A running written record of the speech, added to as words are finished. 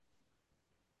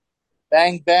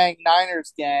Bang, bang,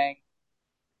 Niners gang.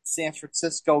 San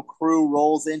Francisco crew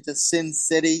rolls into Sin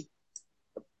City,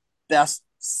 best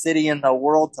city in the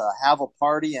world to have a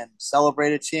party and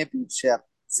celebrate a championship.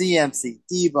 CMC,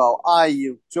 Debo,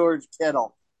 IU, George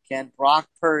Kittle. Can Brock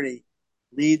Purdy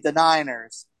lead the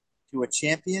Niners to a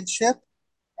championship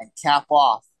and cap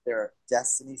off their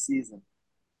destiny season?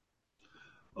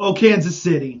 Oh, Kansas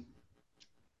City,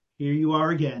 here you are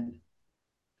again.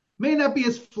 May not be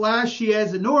as flashy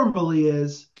as it normally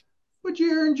is, but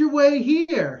you earned your way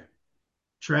here.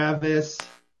 Travis,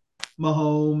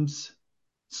 Mahomes,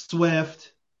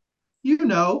 Swift, you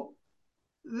know,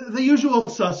 the usual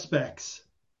suspects.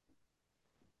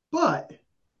 But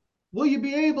will you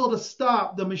be able to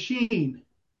stop the machine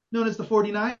known as the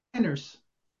 49ers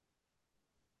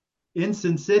in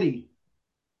Sin City?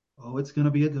 Oh, it's going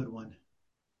to be a good one.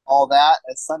 All that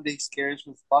as Sunday Scaries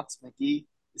with Bucks McGee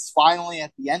is finally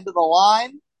at the end of the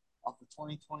line of the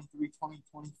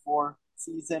 2023-2024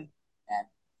 season. And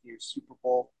here's Super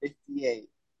Bowl 58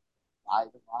 live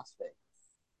in Las Vegas.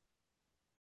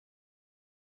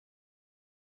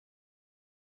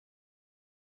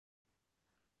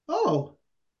 Oh,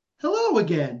 hello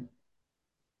again.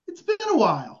 It's been a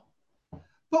while,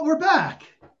 but we're back.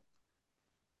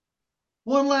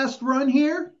 One last run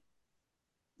here.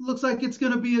 Looks like it's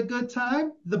going to be a good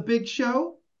time. The big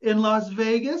show in Las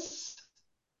Vegas.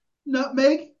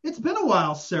 Nutmeg, it's been a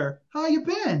while, sir. How you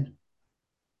been?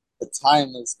 The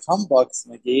time has come, Bucks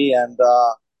McGee, and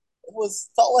it was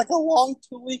felt like a long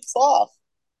 2 weeks off.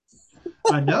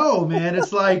 I know, man.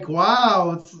 It's like,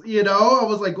 wow. I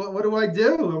was like, what do I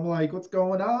do? I'm like, what's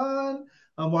going on?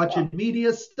 I'm Yeah, watching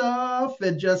media stuff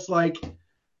and just like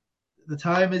the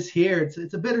time is here.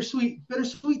 It's a bittersweet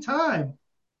time.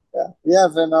 yeah. We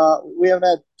haven't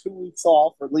had 2 weeks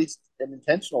off, or at least an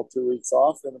intentional 2 weeks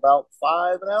off, in about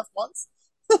 5.5 months.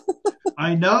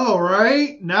 I know,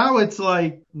 right? Now it's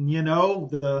like,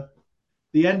 the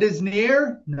end is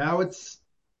near. Now it's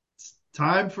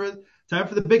time for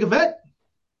the big event.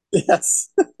 Yes,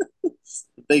 the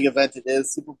big event it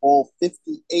is Super Bowl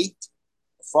 58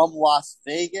 from Las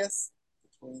Vegas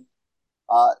between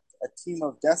a team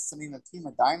of destiny and a team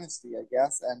of dynasty, I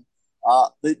guess. And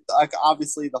like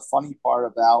obviously the funny part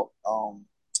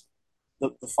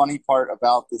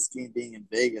about this game being in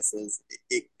Vegas is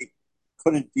it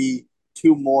couldn't be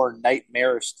two more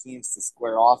nightmarish teams to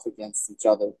square off against each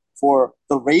other for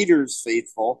the Raiders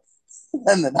faithful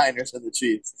and the Niners and the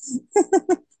Chiefs.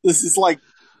 This is like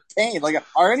pain. Like,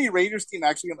 are any Raiders fans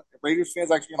actually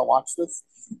gonna watch this?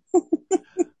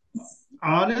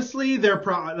 Honestly,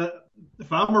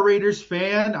 if I'm a Raiders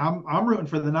fan, I'm rooting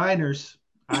for the Niners.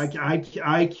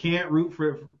 I can't root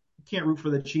for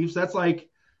the Chiefs. That's like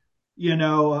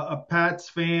a Pats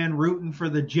fan rooting for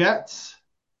the Jets.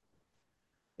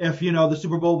 If the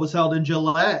Super Bowl was held in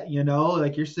Gillette,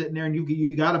 like you're sitting there and you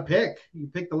got to pick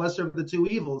the lesser of the two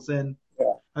evils, and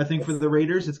Yeah. I think for the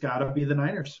Raiders, it's got to be the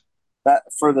Niners. That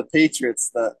for the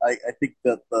Patriots, I think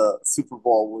that the Super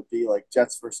Bowl would be like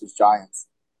Jets versus Giants.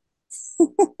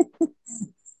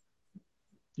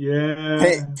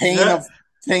 Yeah, Pain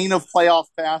yeah, of playoff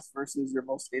pass versus your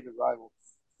most hated rival.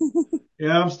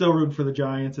 yeah. I'm still rooting for the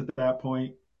Giants at that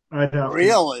point. I'd have to.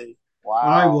 Really?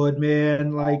 I Wow. would,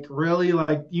 man. Like, really,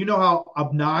 like, you know how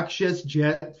obnoxious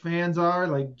Jet fans are?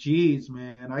 Like, geez,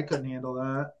 man, I couldn't handle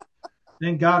that.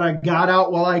 Thank God I got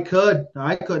out while I could.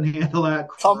 I couldn't handle that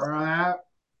Come crap.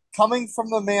 coming from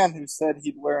the man who said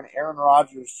he'd wear an Aaron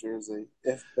Rodgers jersey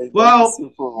if they made the Well,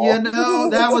 Super Bowl.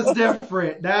 that was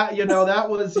different. That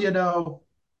was, it's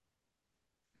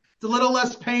a little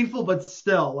less painful, but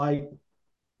still, like,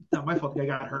 not my fault. I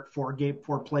got hurt 4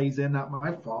 plays in. Not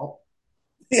my fault.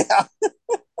 Yeah.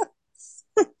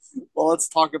 Well, let's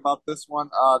talk about this one.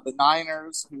 The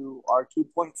Niners, who are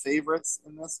 2-point favorites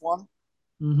in this one.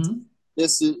 Mm-hmm.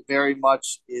 This is very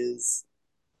much is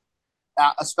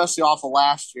especially off of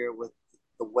last year with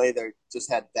the way they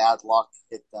just had bad luck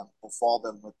hit them, befall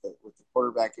them with the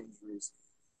quarterback injuries.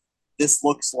 This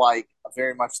looks like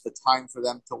very much the time for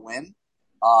them to win.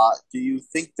 Do you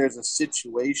think there's a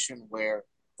situation where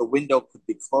the window could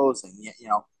be closing?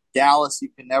 Dallas, you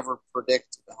can never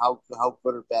predict how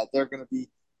good or bad they're going to be.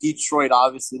 Detroit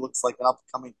obviously looks like an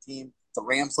upcoming team. The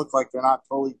Rams look like they're not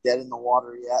totally dead in the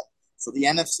water yet. So the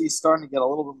NFC is starting to get a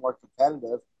little bit more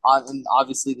competitive. And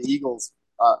obviously the Eagles,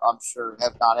 I'm sure,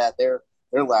 have not had their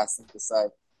last thing to say.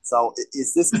 So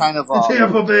is this kind of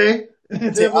Tampa Bay.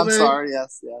 Tampa I'm Bay. sorry.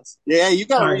 Yes, yes. Yeah, you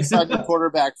got to Sorry. resign your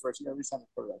quarterback first. You got to resign your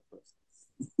quarterback first.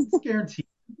 It's guaranteed.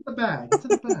 It's in the bag. It's in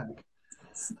the bag. But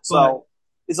So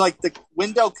is like the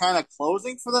window kind of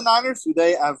closing for the Niners? Do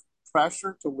they have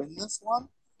pressure to win this one?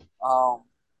 Um,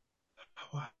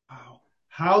 wow.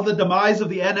 how the demise of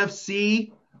the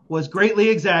NFC was greatly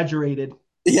exaggerated.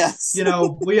 Yes.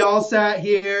 We all sat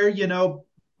here,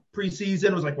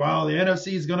 preseason was like, wow, the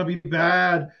NFC is going to be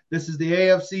bad. This is the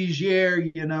AFC's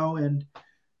year, and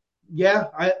yeah,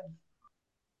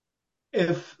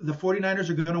 if the 49ers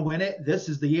are going to win it, this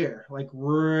is the year. Like,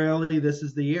 really, this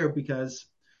is the year because,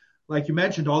 like you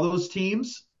mentioned, all those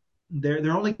teams,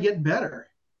 they're only getting better.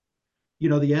 The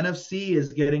NFC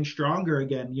is getting stronger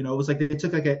again. It was like they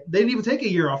didn't even take a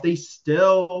year off. The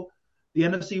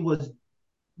NFC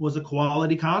was a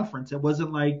quality conference. It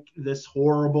wasn't like this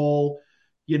horrible,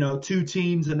 two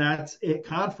teams and that's it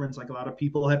conference like a lot of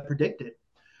people had predicted.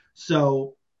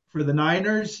 So for the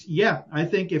Niners, yeah, I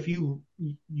think if you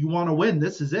want to win,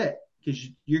 this is it because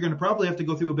you're going to probably have to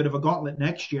go through a bit of a gauntlet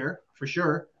next year for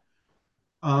sure.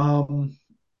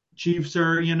 Chiefs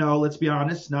are, let's be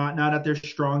honest, not at their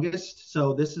strongest.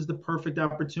 So this is the perfect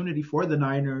opportunity for the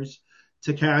Niners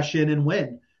to cash in and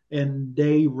win. And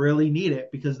they really need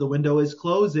it because the window is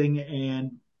closing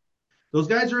and those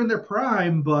guys are in their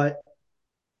prime, but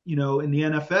in the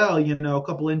NFL, a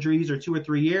couple injuries or 2 or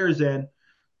 3 years and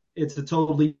it's a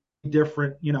totally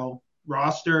different,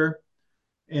 roster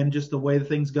and just the way the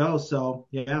things go. So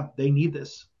yeah, they need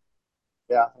this.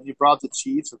 Yeah, and you brought the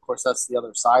Chiefs. Of course, that's the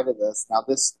other side of this. Now,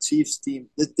 this Chiefs team,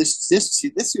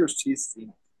 this year's Chiefs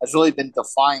team has really been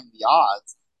defying the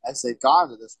odds as they've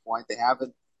gotten to this point. They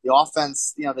haven't the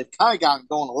offense. They've kind of gotten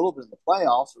going a little bit in the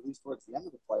playoffs, or at least towards the end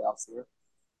of the playoffs here.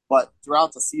 But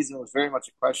throughout the season, it was very much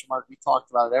a question mark. We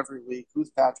talked about it every week.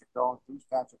 Who's Patrick going? Who's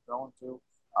Patrick going to?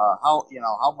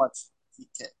 How much he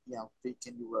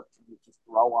can you just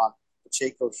grow on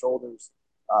Pacheco's shoulders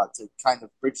to kind of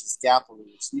bridge this gap with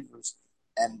the receivers?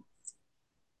 And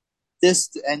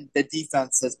the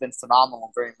defense has been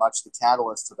phenomenal, very much the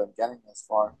catalyst to them getting this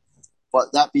far.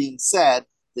 But that being said,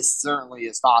 this certainly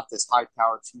is not this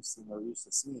high-powered Chiefs team we're used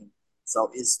to seeing.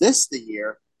 So is this the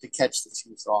year to catch the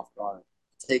Chiefs off guard,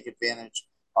 to take advantage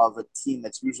of a team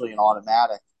that's usually an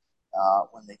automatic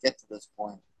when they get to this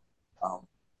point,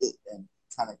 and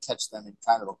kind of catch them in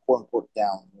kind of a quote-unquote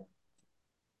down year?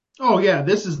 Oh yeah,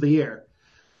 this is the year.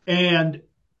 And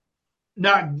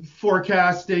not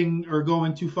forecasting or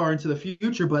going too far into the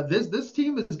future, but this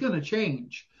team is going to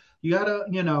change. You gotta,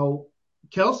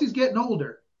 Kelsey's getting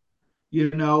older.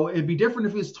 It'd be different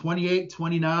if he was 28,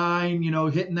 29,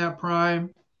 hitting that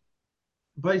prime,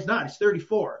 but he's not. He's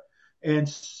 34, and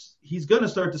he's going to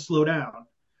start to slow down.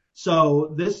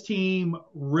 So this team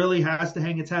really has to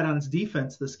hang its hat on its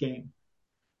defense this game.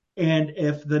 And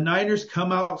if the Niners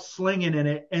come out slinging and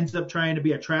it ends up trying to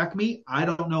be a track meet, I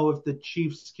don't know if the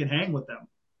Chiefs can hang with them.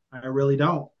 I really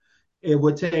don't. It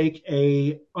would take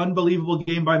a unbelievable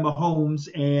game by Mahomes,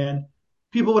 and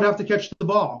people would have to catch the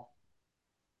ball.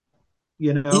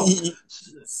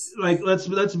 Like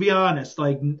let's be honest.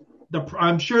 Like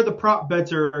I'm sure the prop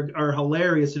bets are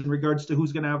hilarious in regards to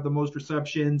who's going to have the most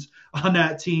receptions on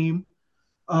that team.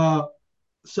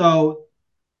 So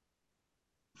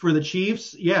for the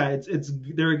Chiefs, yeah, it's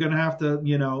they're going to have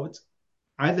to,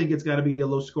 I think it's got to be a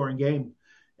low scoring game.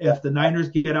 If the Niners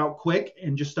get out quick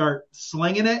and just start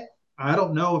slinging it, I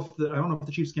don't know if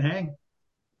the Chiefs can hang.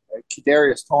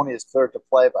 Kadarius Toney is cleared to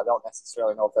play, but I don't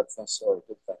necessarily know if that's necessarily a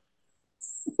good thing.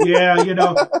 Yeah,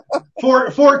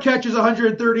 four catches,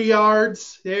 130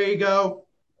 yards. There you go.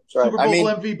 That's right. Super Bowl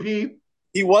MVP.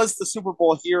 He was the Super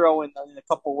Bowl hero in a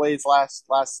couple of ways last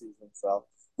season. So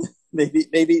maybe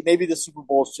the Super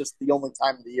Bowl is just the only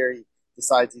time of the year he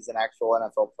decides he's an actual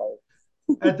NFL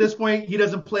player. At this point, he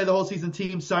doesn't play the whole season.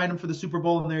 Team sign him for the Super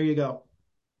Bowl, and there you go.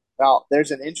 Now,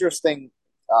 there's an interesting.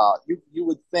 You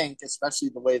would think, especially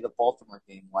the way the Baltimore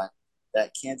game went,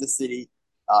 that Kansas City,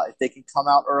 if they can come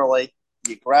out early,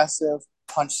 be aggressive,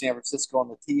 punch San Francisco in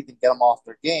the teeth, and get them off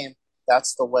their game,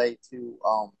 that's the way to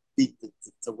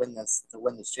to win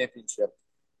this championship.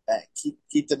 And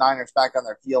keep the Niners back on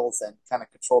their heels and kind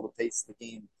of control the pace of the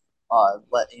game.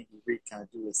 Let Andy Reid kind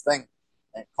of do his thing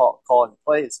and calling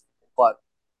plays,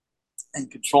 and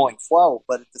controlling flow.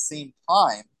 But at the same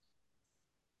time,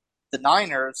 the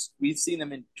Niners, we've seen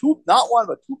them in not one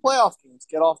but two playoff games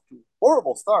get off to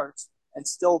horrible starts and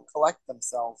still collect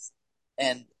themselves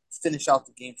and finish out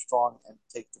the game strong and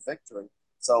take the victory.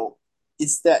 So,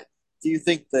 do you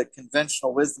think the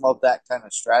conventional wisdom of that kind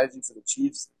of strategy for the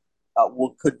Chiefs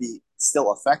could be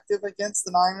still effective against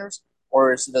the Niners,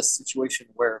 or is it a situation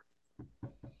where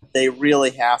they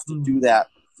really have to do that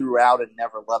throughout and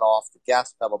never let off the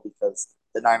gas pedal because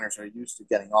the Niners are used to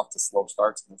getting off to slow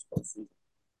starts in this postseason?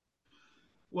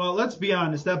 Well, let's be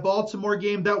honest. That Baltimore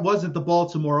game, that wasn't the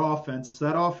Baltimore offense.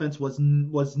 That offense was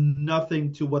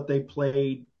nothing to what they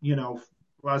played,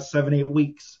 last 7, 8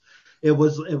 weeks. It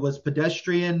was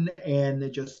pedestrian, and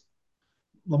it just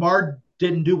Lamar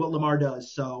didn't do what Lamar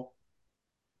does. So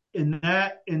in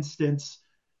that instance,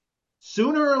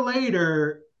 sooner or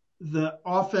later, the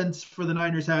offense for the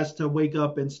Niners has to wake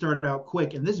up and start out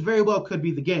quick, and this very well could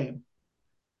be the game.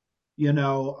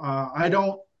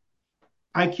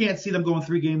 I can't see them going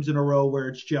 3 games in a row where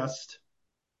it's just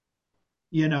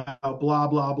blah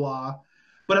blah blah.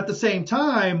 But at the same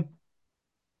time,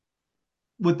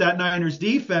 with that Niners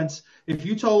defense, if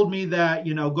you told me that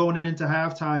going into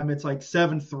halftime it's like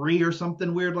 7-3 or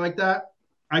something weird like that,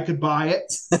 I could buy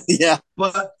it. Yeah.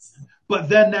 But but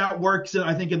then that works,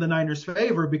 I think, in the Niners'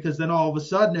 favor, because then all of a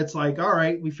sudden it's like, all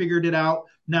right, we figured it out.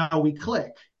 Now we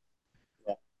click.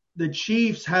 Yeah. The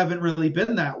Chiefs haven't really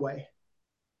been that way,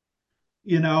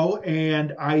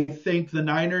 and I think the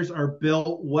Niners are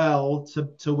built well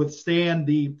to withstand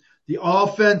the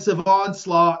offensive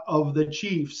onslaught of the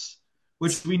Chiefs,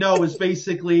 which we know is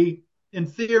basically, in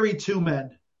theory, 2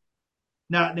 men,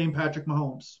 not named Patrick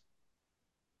Mahomes.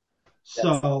 Yes.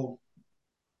 So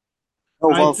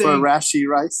No I love for think, Rashi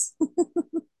Rice.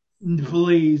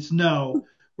 please, no.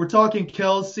 We're talking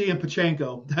Kelsey and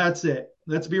Pachenko. That's it.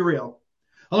 Let's be real.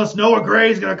 Unless Noah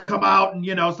Gray's going to come out and,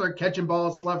 start catching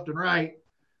balls left and right.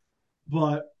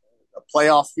 But A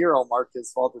playoff hero,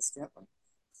 Marcus Valdez-Scantling.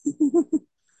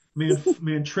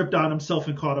 man tripped on himself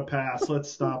and caught a pass.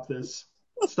 Let's stop this.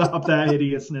 Stop that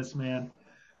hideousness, man.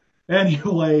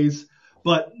 Anyways,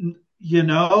 but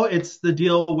it's the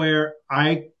deal where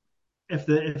if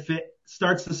it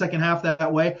starts the second half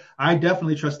that way, I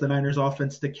definitely trust the Niners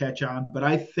offense to catch on. But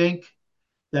I think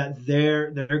that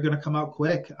they're going to come out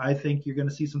quick. I think you're going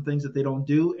to see some things that they don't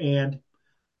do, and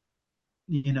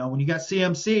when you got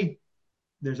CMC,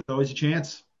 there's always a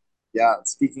chance. Yeah,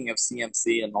 speaking of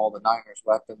CMC and all the Niners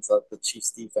weapons, the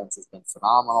Chiefs defense has been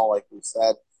phenomenal, like we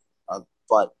said.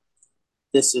 But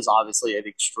this is obviously an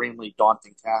extremely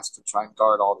daunting task to try and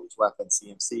guard all these weapons: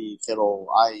 CMC, Kittle,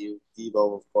 IU,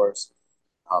 Debo, of course.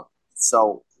 Uh,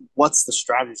 so, what's the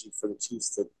strategy for the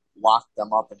Chiefs to lock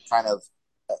them up and kind of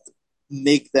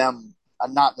make them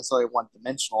not necessarily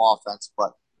one-dimensional offense,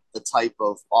 but the type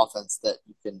of offense that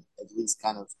you can at least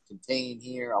kind of contain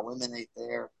here, eliminate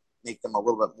there, make them a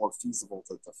little bit more feasible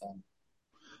to defend?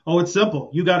 Oh, it's simple.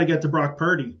 You got to get to Brock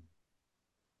Purdy.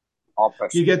 All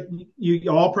pressure. You get you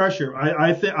all pressure.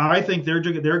 I think they're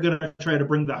going to try to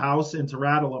bring the house and to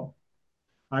rattle them.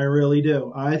 I really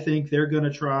do. I think they're going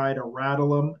to try to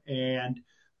rattle them and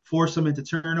force them into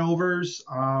turnovers.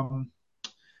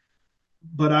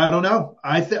 But I don't know.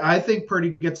 I think Purdy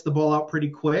gets the ball out pretty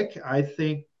quick. I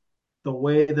think the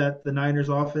way that the Niners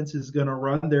offense is going to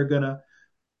run, they're going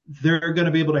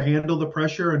to be able to handle the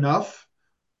pressure enough.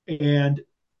 And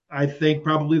I think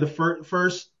probably the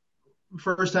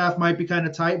first half might be kind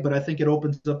of tight, but I think it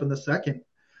opens up in the second.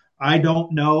 I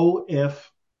don't know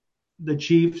if the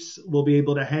Chiefs will be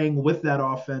able to hang with that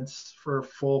offense for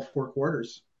full 4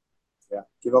 quarters. Yeah,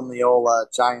 give them the old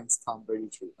Giants Tom Brady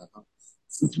treatment. Huh?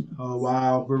 Oh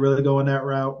wow, we're really going that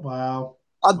route. Wow,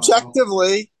 wow.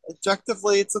 Objectively,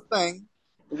 it's a thing.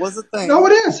 It was a No,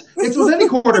 thing. it is. It's with any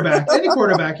quarterback. Any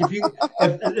quarterback. And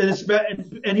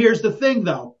here's the thing,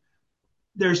 though.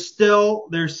 There's still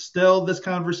this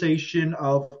conversation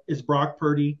of, is Brock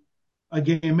Purdy a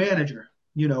game manager?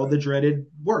 Right. The dreaded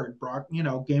word, Brock.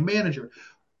 Game manager.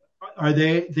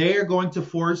 They are going to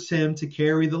force him to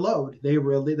carry the load. They're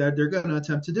going to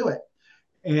attempt to do it.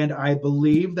 And I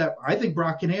think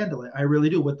Brock can handle it. I really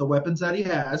do, with the weapons that he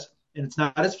has. And it's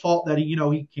not his fault that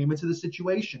he came into the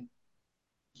situation.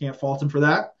 Can't fault him for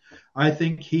that. I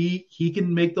think he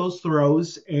can make those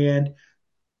throws, and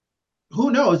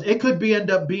who knows? It could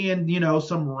end up being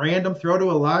some random throw to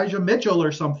Elijah Mitchell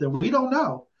or something. We don't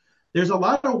know. There's a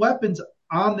lot of weapons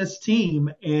on this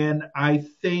team, and I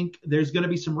think there's going to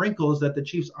be some wrinkles that the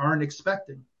Chiefs aren't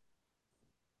expecting.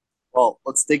 Well,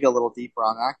 let's dig a little deeper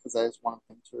on that, because that is one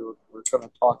thing too we're going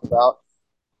to talk about.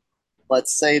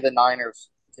 Let's say the Niners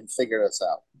can figure this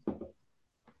out.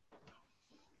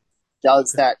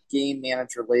 Does that game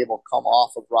manager label come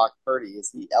off of Brock Purdy? Is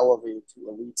he elevated to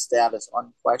elite status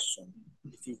unquestioned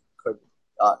if he could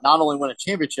not only win a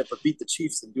championship but beat the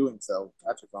Chiefs in doing so,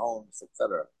 Patrick Mahomes,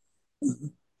 etc.?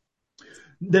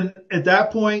 Then at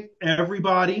that point,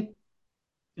 everybody,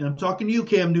 and I'm talking to you,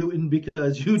 Cam Newton,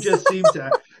 because you seem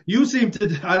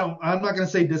to I'm not going to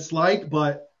say dislike,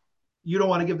 but you don't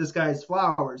want to give this guy his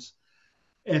flowers.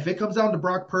 If it comes down to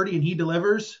Brock Purdy and he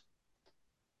delivers,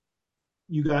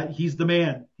 he's the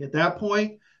man. At that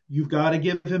point, you've got to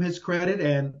give him his credit,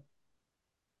 and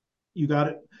you got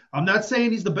it. I'm not saying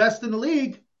he's the best in the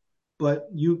league, but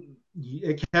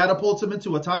it catapults him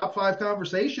into a top 5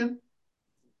 conversation.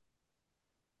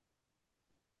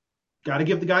 got to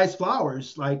give the guys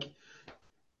flowers. Like,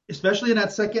 especially in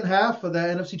that second half of the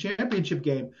NFC Championship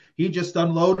game, he just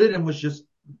unloaded and was just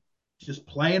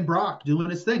playing Brock, doing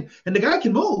his thing. And the guy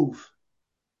can move.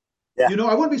 Yeah,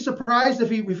 I wouldn't be surprised if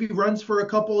he runs for a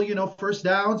couple, first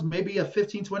downs, maybe a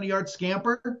 15, 20-yard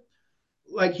scamper.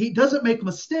 Like, he doesn't make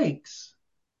mistakes,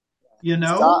 you he's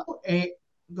know? got And,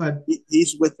 go ahead.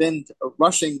 he's within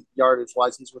rushing yardage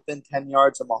wise. He's within 10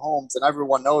 yards of Mahomes, and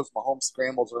everyone knows Mahomes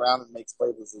scrambles around and makes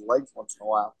plays with his legs once in a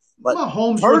while. But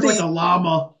Mahomes runs like Purdy, a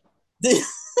llama. the,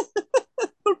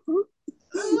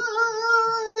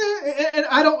 And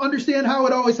I don't understand how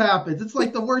it always happens. It's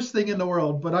like the worst thing in the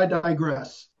world, but I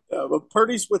digress. but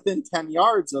Purdy's within 10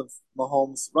 yards of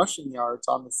Mahomes' rushing yards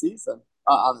on the season,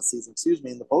 excuse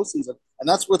me, in the postseason, and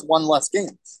that's with one less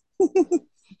game.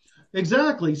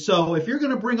 Exactly. So if you're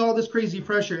going to bring all this crazy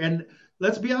pressure, and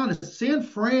let's be honest, San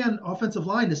Fran offensive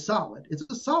line is solid. It's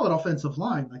a solid offensive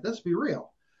line. Like, let's be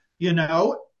real.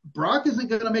 Brock isn't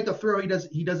going to make a throw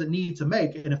he doesn't need to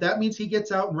make, and if that means he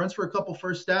gets out and runs for a couple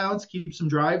first downs, keeps some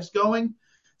drives going,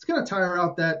 it's going to tire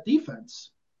out that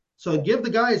defense. So give the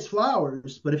guy his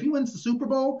flowers. But if he wins the Super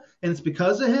Bowl and it's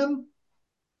because of him,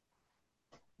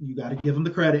 you got to give him the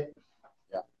credit.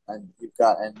 Yeah,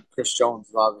 and Chris Jones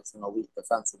is obviously an elite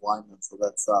defensive lineman, so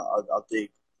that's a big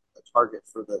target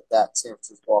for that San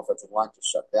Francisco offensive line to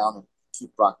shut down and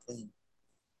keep Brock clean.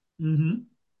 Mm-hmm.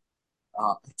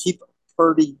 Keep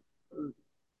Purdy.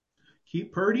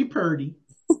 Keep Purdy.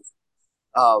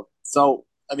 So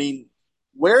I mean,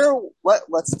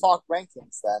 let's talk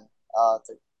rankings then.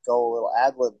 To go a little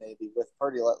ad lib maybe with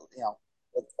Purdy.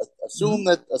 Assume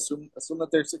Mm-hmm. that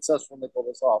they're successful and they pull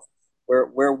this off.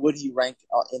 Where would he rank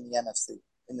in the NFC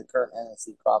in the current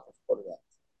NFC crop of quarterbacks?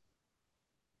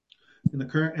 In the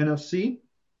current NFC,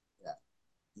 Yeah,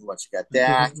 what you got? okay,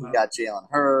 Dak. You got Jalen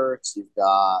Hurts. You've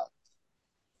got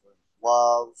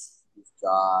Love. You've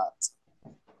got.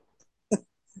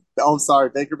 Oh, I'm sorry,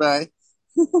 Baker Bay.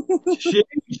 sheesh,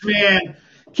 man,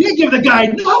 can't give the guy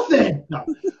nothing. No,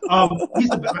 he's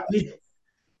the best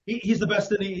he's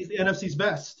the NFC's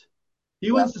best. He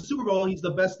Yeah, wins the Super Bowl, he's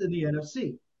the best in the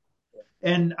NFC.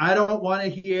 And I don't want to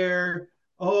hear,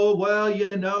 oh, well,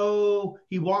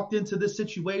 he walked into this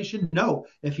situation. No,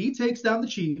 if he takes down the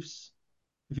Chiefs,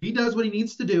 if he does what he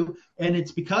needs to do, and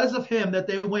it's because of him that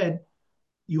they win,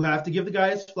 you have to give the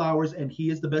guy his flowers, and he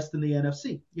is the best in the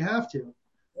NFC. You have to.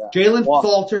 yeah. Jalen Well,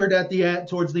 faltered at the end,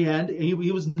 towards the end. He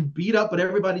was beat up, but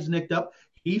everybody's nicked up.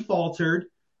 He faltered.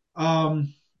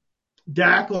 Um,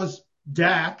 Dak was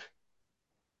Dak.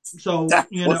 So, Dak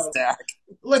was Dak.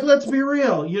 like, let's be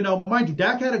real. Mind you,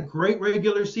 Dak had a great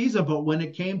regular season, but when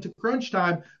it came to crunch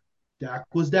time, Dak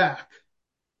was Dak.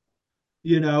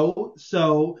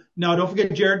 So now don't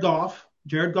forget Jared Goff.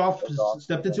 Jared Goff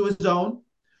stepped into his own,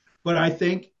 but I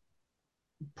think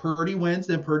Purdy wins,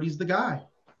 then Purdy's the guy.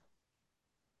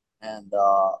 And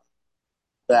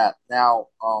that now,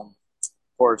 of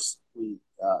course, we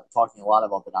talking a lot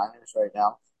about the Niners right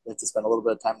now. We have to spend a little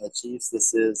bit of time with the Chiefs.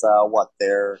 This is what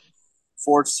their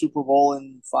fourth Super Bowl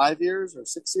in 5 years or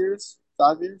 6 years,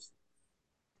 5 years,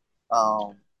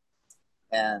 um,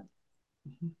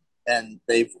 and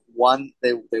they've won.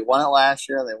 They won it last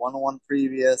year. They won the one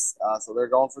previous. So they're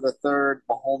going for the third.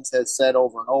 Mahomes has said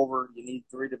over and over, you need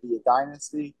three to be a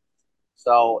dynasty.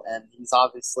 So, and he's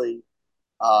obviously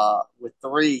with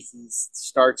three, he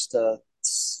starts to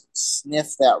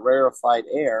sniff that rarefied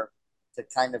air to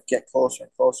kind of get closer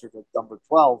and closer to number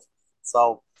 12.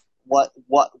 So, what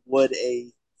would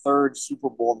a third Super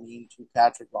Bowl mean to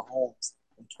Patrick Mahomes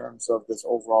in terms of this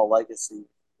overall legacy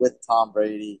with Tom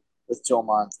Brady, with Joe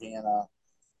Montana,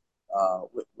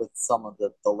 with some of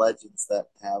the legends that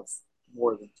have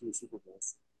more than two Super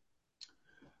Bowls?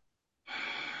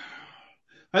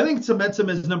 I think cements him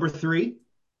as number 3.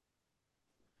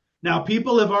 Now,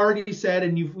 people have already said,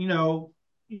 and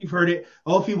you've heard it.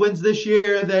 Oh, if he wins this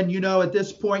year, then at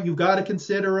this point you've got to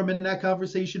consider him in that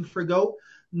conversation for GOAT.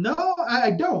 No,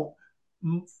 I don't.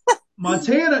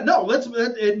 Montana, no.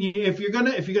 If you're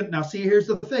gonna now see, here's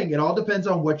the thing. It all depends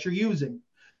on what you're using.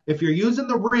 If you're using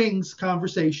the rings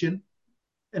conversation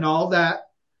and all that,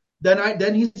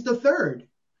 then he's the third.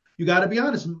 You got to be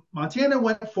honest. Montana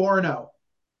went 4-0.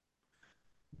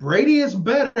 Brady is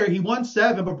better. He won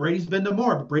 7, but Brady's been to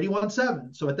more. But Brady won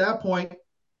 7. So at that point,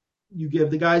 you give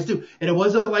the guys due. And it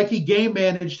wasn't like he game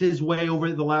managed his way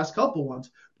over the last couple ones.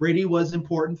 Brady was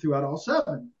important throughout all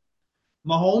 7.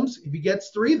 Mahomes, if he gets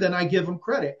 3, then I give him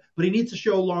credit. But he needs to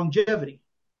show longevity.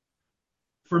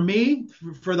 For me,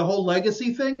 for the whole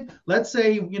legacy thing, let's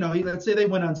say they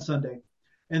win on Sunday,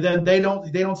 and then they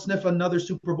don't sniff another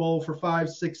Super Bowl for 5,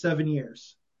 6, 7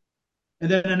 years, and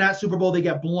then in that Super Bowl they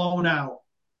get blown out.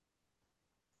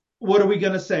 what are we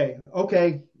going to say?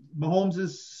 Okay, Mahomes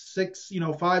is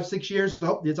 5, 6 years.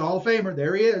 Oh, it's a Hall of Famer.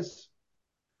 There he is.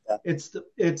 Yeah.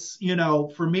 It's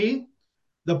for me,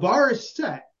 the bar is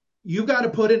set. You got to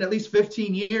put in at least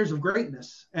 15 years of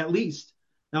greatness, at least.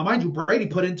 Now, mind you, Brady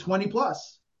put in 20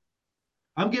 plus.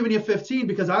 I'm giving you 15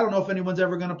 because I don't know if anyone's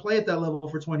ever going to play at that level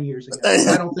for 20 years again.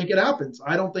 I don't think it happens.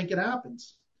 I don't think it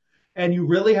happens. And you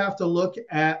really have to look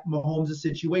at Mahomes'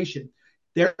 situation.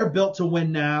 They're built to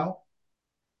win now.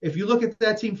 If you look at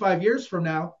that team 5 years from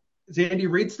now, is Andy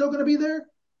Reid still going to be there?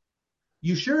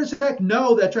 You sure as heck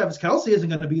know that Travis Kelce isn't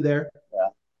going to be there. Yeah.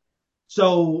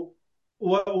 So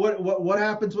what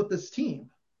happens with this team?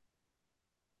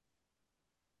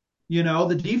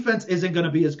 The defense isn't going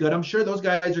to be as good. I'm sure those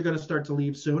guys are going to start to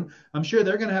leave soon. I'm sure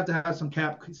they're going to have some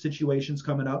cap situations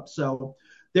coming up. So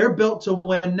they're built to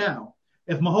win now.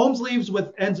 If Mahomes leaves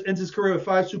ends his career with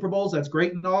 5 Super Bowls, that's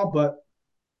great and all, but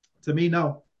to me,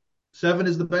 no. 7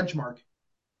 is the benchmark.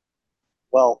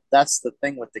 Well, that's the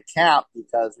thing with the cap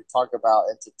because we talk about,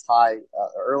 and to tie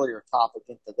earlier topic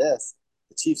into this,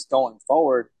 the Chiefs going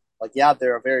forward. Like, yeah,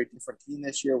 they're a very different team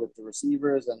this year with the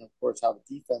receivers, and of course how the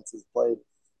defense is played,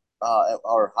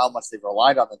 or how much they've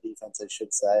relied on the defense, I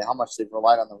should say, how much they've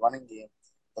relied on the running game.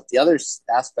 But the other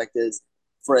aspect is,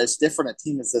 for as different a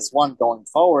team as this one going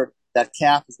forward, that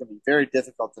cap is going to be very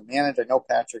difficult to manage. I know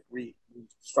Patrick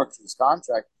restructured his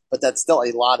contract, but that's still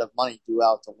a lot of money due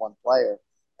out to one player.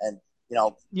 And Yeah.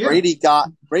 Brady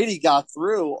got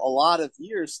through a lot of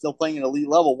years still playing at elite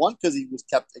level. One, because he was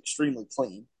kept extremely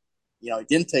clean. He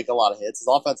didn't take a lot of hits. His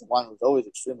offensive line was always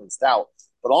extremely stout.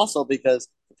 But also because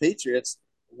the Patriots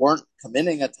weren't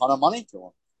committing a ton of money to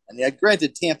him. And yeah,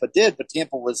 granted, Tampa did, but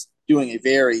Tampa was doing a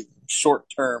very short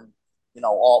term,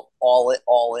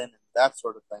 all in and that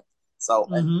sort of thing. So,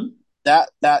 and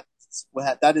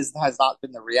Mm-hmm. has not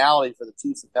been the reality for the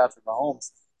Chiefs and Patrick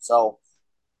Mahomes. So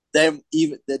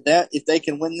if they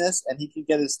can win this and he can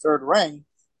get his third ring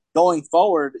going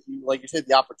forward, like you said,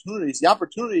 the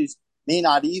opportunities may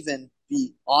not even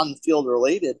be on the field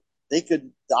related.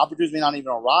 The opportunities may not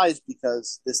even arise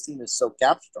because this team is so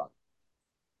cap strong.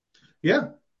 Yeah.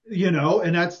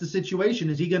 And that's the situation.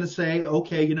 Is he going to say,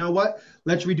 okay, you know what?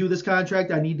 Let's redo this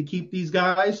contract. I need to keep these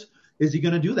guys. Is he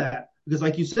going to do that? Because,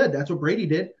 like you said, that's what Brady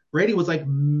did. Brady was like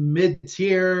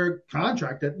mid-tier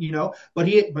contract, but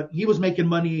he was making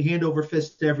money hand over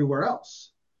fist everywhere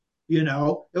else. It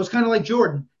was kind of like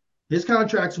Jordan. His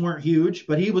contracts weren't huge,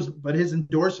 but his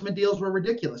endorsement deals were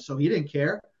ridiculous, so he didn't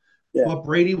care. Yeah, But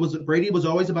Brady was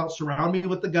always about surround me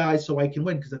with the guys so I can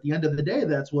win. Because at the end of the day,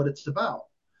 that's what it's about.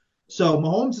 So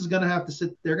Mahomes is going to have to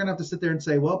sit. They're going to have to sit there and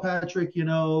say, "Well, Patrick, you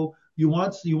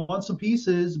want some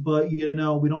pieces, but we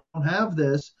don't have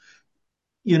this."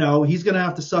 He's going to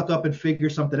have to suck up and figure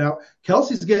something out.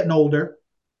 Kelsey's getting older,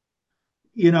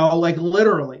 like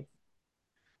literally.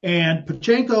 And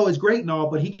Pachenko is great and all,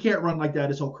 but he can't run like that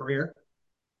his whole career.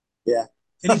 yeah.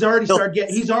 And he's already he'll started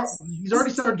getting he's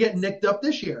already started getting nicked up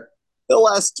this year. he'll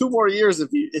last 2 more years if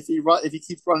he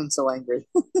keeps running so angry.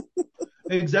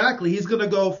 Exactly. He's going to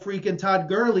go freaking Todd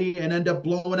Gurley and end up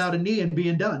blowing out a knee and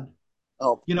being done.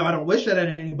 Oh, I don't wish that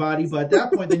on anybody, but at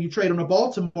that point, then you trade him to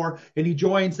Baltimore and he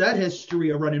joins that history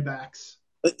of running backs.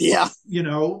 yeah.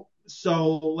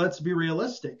 So let's be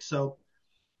realistic. So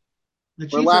the We're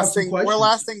Chiefs have some lasting. We're questions.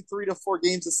 lasting 3 to 4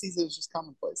 games a season is just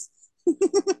commonplace.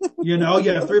 You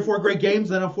have 3 or 4 great games,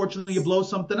 then unfortunately you blow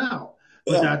something out.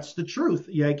 But Yeah, that's the truth.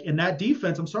 Yeah, and that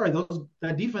defense, I'm sorry,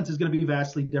 that defense is going to be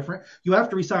vastly different. You have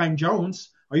to resign Jones.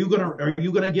 Are you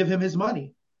gonna give him his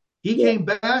money? He yeah. came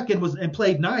back and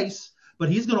played nice, but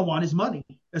he's going to want his money,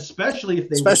 especially if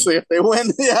they win. Especially if they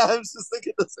win. Yeah, I was just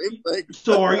thinking the same thing.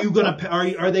 So are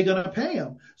they gonna pay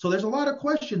him? So there's a lot of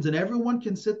questions, and everyone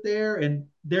can sit there and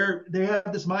they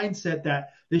have this mindset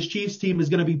that this Chiefs team is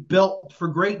going to be built for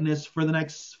greatness for the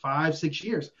next 5, 6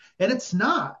 years, and it's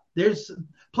not. There's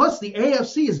plus the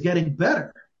AFC is getting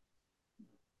better.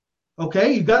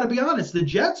 Okay, you got to be honest. The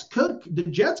Jets could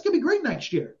be great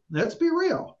next year. Let's be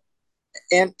real.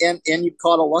 And you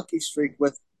caught a lucky streak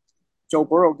with Joe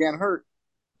Burrow getting hurt.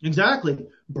 Exactly.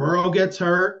 Burrow gets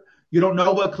hurt. You don't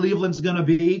know what Cleveland's going to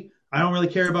be. I don't really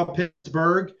care about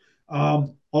Pittsburgh.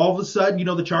 All of a sudden,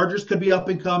 the Chargers could be up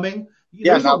and coming.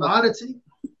 Yeah, There's a lot of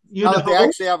now that they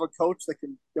actually have a coach that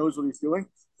knows what he's doing.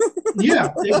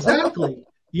 yeah, exactly.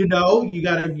 Your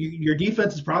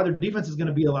defense is going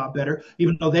to be a lot better,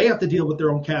 even though they have to deal with their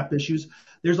own cap issues.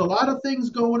 There's a lot of things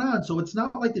going on, so it's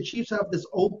not like the Chiefs have this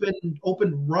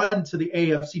open run to the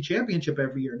AFC Championship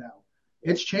every year now.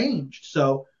 It's changed.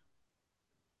 So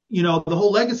the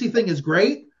whole legacy thing is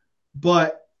great,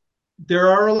 but there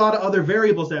are a lot of other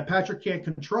variables that Patrick can't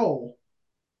control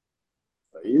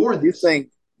You for you this.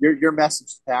 think your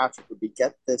message to Patrick would be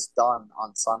get this done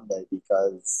on Sunday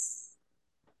because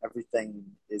everything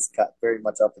is cut very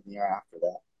much up in the air after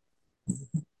that.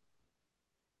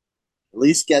 At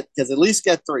least get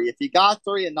three. If you got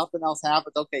three and nothing else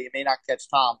happens, okay, you may not catch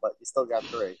Tom, but you still got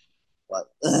three. But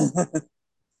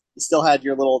you still had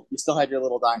your little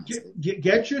dynasty.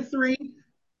 Get your three.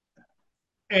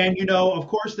 And, of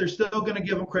course, they're still going to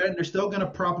give him credit and they're still going to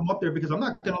prop him up there because I'm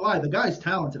not going to lie, the guy's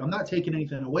talented. I'm not taking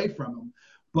anything away from him.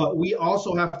 But we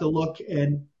also have to look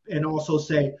and also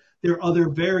say there are other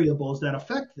variables that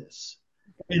affect this.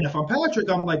 And if I'm Patrick,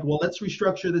 I'm like, well, let's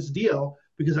restructure this deal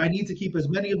because I need to keep as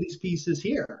many of these pieces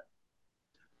here.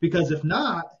 Because if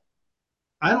not,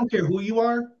 I don't care who you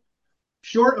are,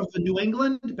 short of the New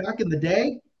England back in the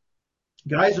day,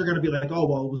 guys are going to be like, oh,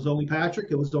 well, it was only Patrick.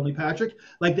 It was only Patrick.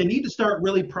 Like they need to start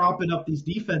really propping up these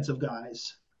defensive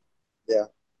guys. Yeah.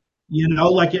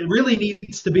 Like it really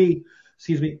needs to be,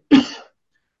 excuse me,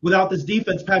 without this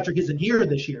defense, Patrick isn't here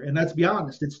this year. And let's be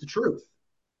honest, it's the truth.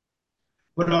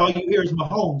 But all you hear is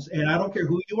Mahomes. And I don't care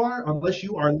who you are, unless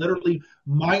you are literally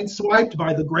mind swiped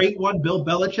by the great one, Bill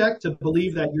Belichick, to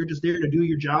believe that you're just there to do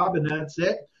your job and that's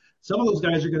it. Some of those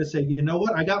guys are going to say, you know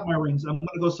what? I got my rings. I'm going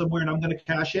to go somewhere and I'm going to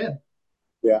cash in.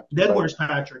 Yeah. Then right. Where's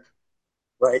Patrick?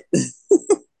 Right.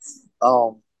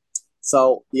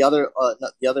 So the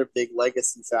other big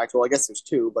legacy factor. Well, I guess there's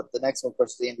two, but the next one, of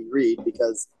course, is Andy Reid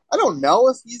because I don't know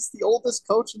if he's the oldest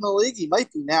coach in the league. He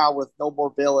might be now with no more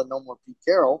Bill and no more Pete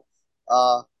Carroll.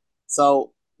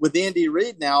 So with Andy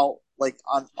Reid now, like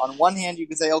on one hand, you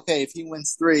can say, okay, if he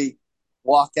wins three,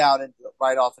 walk out and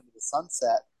right off into the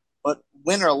sunset. But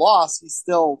win or loss, he's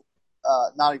still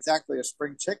not exactly a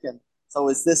spring chicken. So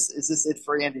is this it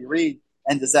for Andy Reid?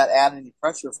 And does that add any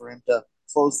pressure for him to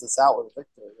close this out with a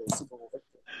victory, a Super Bowl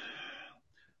victory?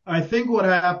 I think what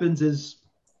happens is,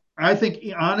 I think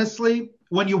honestly,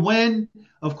 when you win,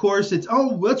 of course, it's,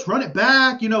 oh, let's run it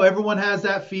back. Everyone has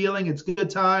that feeling. It's good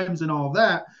times and all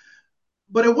that.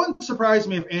 But it wouldn't surprise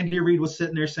me if Andy Reid was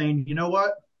sitting there saying, you know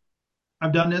what?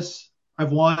 I've done this.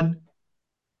 I've won.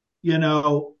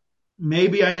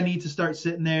 Maybe I need to start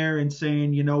sitting there and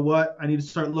saying, you know what? I need to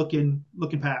start looking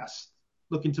past,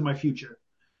 looking to my future.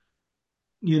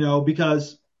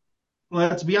 Because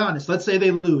let's be honest. Let's say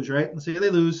they lose, right? Let's say they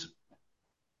lose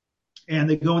and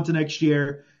they go into next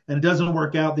year and it doesn't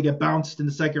work out. They get bounced in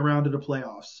the second round of the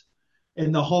playoffs.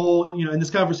 And the whole, in this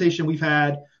conversation we've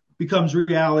had becomes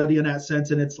reality in that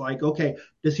sense. And it's like, okay,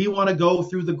 does he want to go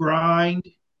through the grind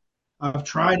of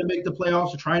trying to make the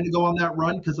playoffs or trying to go on that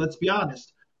run? Because let's be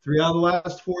honest, 3 out of the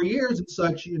last 4 years and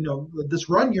such, this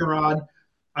run you're on,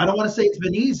 I don't want to say it's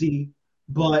been easy,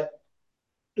 but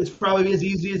it's probably as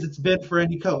easy as it's been for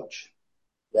any coach.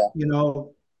 Yeah.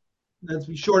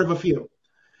 That's short of a few.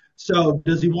 So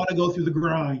does he want to go through the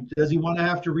grind? Does he want to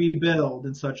have to rebuild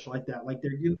and such like that? Like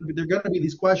they're going to be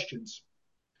these questions.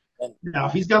 And now,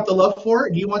 if he's got the love for it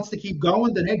and he wants to keep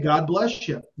going, then hey, God bless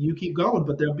you. You keep going.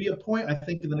 But there'll be a point, I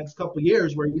think, in the next couple of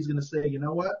years where he's going to say, you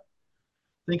know what?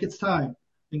 I think it's time.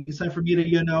 I think it's time for me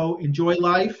to, enjoy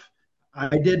life.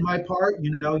 I did my part.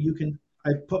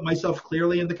 I put myself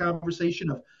clearly in the conversation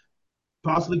of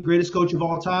possibly greatest coach of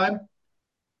all time.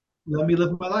 Let me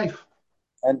live my life.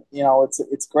 And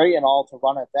it's great and all to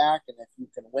run it back, and if you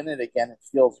can win it again, it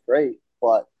feels great.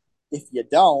 But if you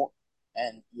don't,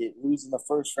 and you lose in the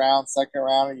first round, second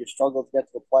round, or you struggle to get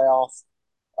to the playoffs,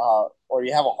 or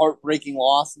you have a heartbreaking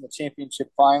loss in the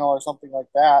championship final or something like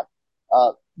that,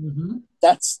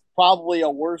 that's probably a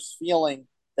worse feeling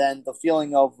than the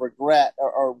feeling of regret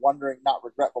or wondering, not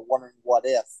regret, but wondering what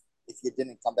if you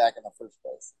didn't come back in the first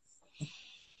place.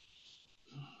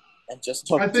 And just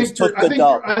took the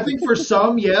dub. I think for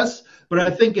some, yes, but I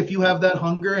think if you have that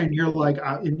hunger and you're like,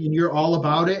 and you're all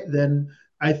about it, then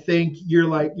I think you're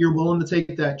willing to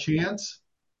take that chance.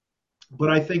 But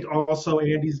I think also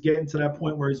Andy's getting to that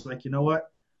point where he's like, you know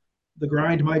what, the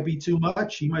grind might be too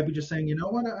much. He might be just saying, you know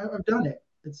what, I've done it.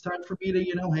 It's time for me to,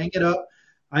 hang it up.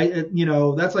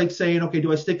 That's like saying, okay,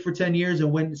 do I stick for 10 years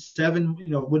and win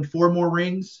win 4 more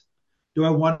rings? Do I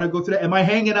want to go through that? Am I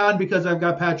hanging on because I've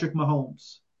got Patrick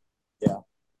Mahomes? Yeah.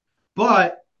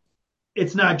 But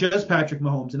it's not just Patrick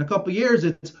Mahomes. In a couple of years,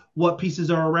 it's what pieces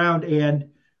are around. And,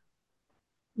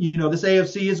 this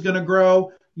AFC is going to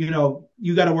grow. You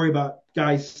got to worry about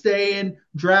guys staying,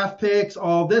 draft picks,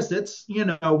 all this. It's,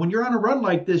 when you're on a run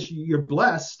like this, you're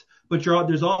blessed, but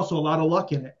there's also a lot of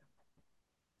luck in it.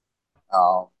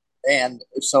 And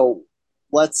so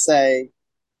let's say,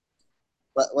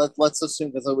 let's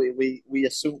assume, because we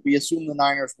assume the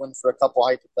Niners win for a couple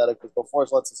hypotheticals before,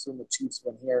 so let's assume the Chiefs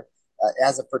win here.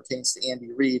 As it pertains to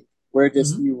Andy Reid, where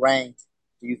does he rank,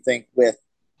 do you think, with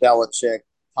Belichick,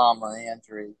 Tom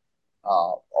Landry,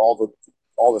 all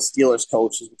the Steelers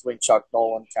coaches between Chuck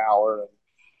Nolan, Cowher,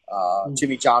 and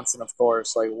Jimmy Johnson, of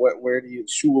course. Like, where do you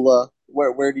Shula?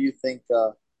 Where do you think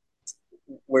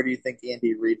where do you think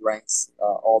Andy Reid ranks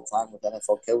all time with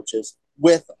NFL coaches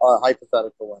with a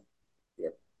hypothetical one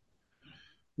here?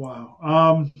 Wow.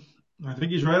 I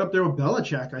think he's right up there with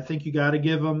Belichick. I think you got to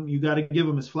give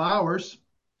him his flowers.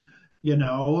 They kind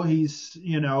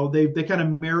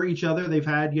of mirror each other. They've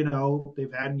had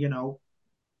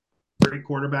great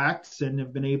quarterbacks and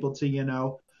have been able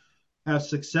to have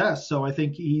success. So I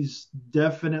think he's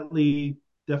definitely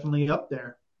up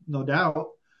there, no doubt.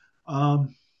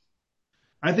 Um,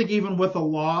 I think even with a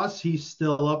loss, he's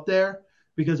still up there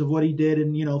because of what he did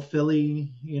in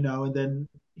Philly, and then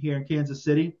here in Kansas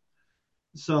City.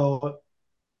 So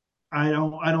I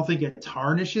don't think it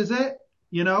tarnishes it.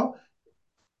 You know,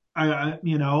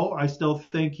 I still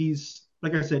think he's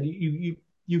like I said.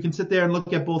 You can sit there and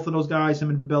look at both of those guys, him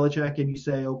and Belichick, and you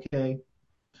say, okay,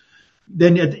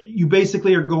 then you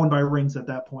basically are going by rings at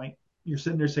that point. You're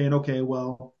sitting there saying, okay,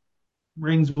 well,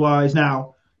 rings wise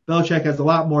now. Belichick has a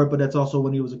lot more, but that's also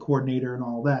when he was a coordinator and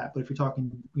all that. But if you're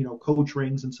talking, coach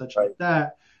rings and such Right. like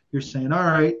that, you're saying, all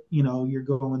right, you're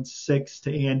going 6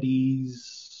 to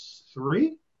Andy's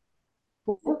 3,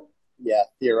 4. Yeah,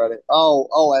 theoretic. Yeah,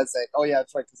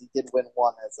 that's right because he did win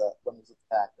one as a when he was with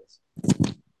the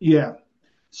Packers. Yeah.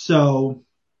 So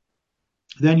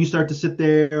then you start to sit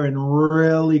there and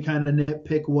really kind of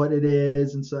nitpick what it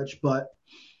is and such. But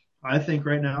I think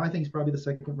right now, I think he's probably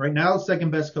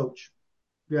second best coach.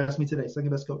 If you ask me today, second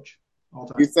best coach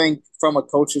all You time. think from a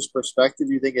coach's perspective,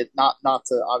 you think it not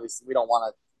to obviously we don't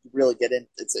want to really get in.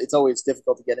 It's always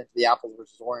difficult to get into the apples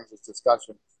versus oranges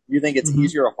discussion. You think it's Mm-hmm.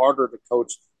 easier or harder to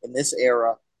coach in this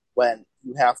era when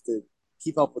you have to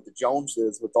keep up with the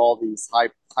Joneses with all these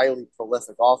highly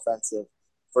prolific offensive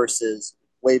versus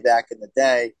way back in the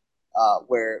day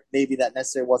where maybe that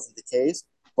necessarily wasn't the case,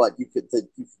 but you could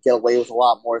get away with a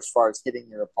lot more as far as hitting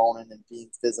your opponent and being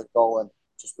physical and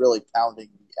just really pounding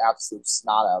the absolute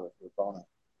snot out of your opponent.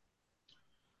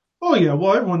 Oh yeah,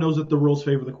 well everyone knows that the rules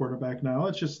favor the quarterback now.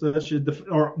 It's just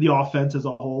or the offense as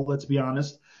a whole. Let's be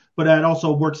honest, but that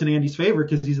also works in Andy's favor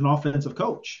because he's an offensive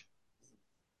coach.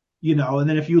 And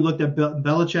then if you looked at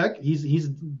Belichick, he's a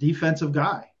defensive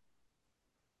guy.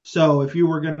 So if you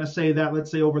were going to say that, let's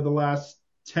say over the last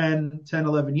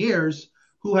 11 years,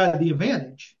 who had the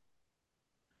advantage?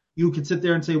 You could sit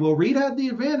there and say, well, Reid had the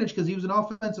advantage because he was an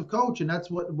offensive coach, and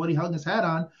that's what he hung his hat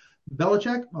on.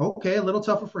 Belichick, okay, a little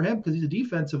tougher for him because he's a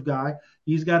defensive guy.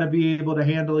 He's got to be able to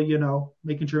handle,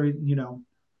 making sure,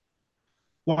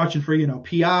 watching for,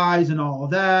 PIs and all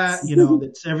of that,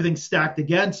 that's everything stacked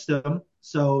against him.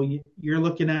 So you're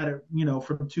looking at it,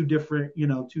 from two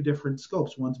different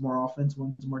scopes. One's more offense,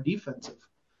 one's more defensive.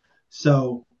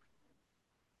 So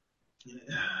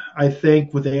I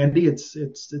think with Andy, it's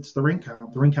the ring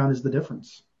count. The ring count is the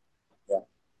difference. Yeah.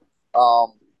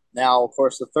 Now, of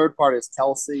course, the third part is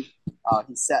Kelsey.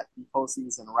 He set the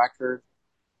postseason record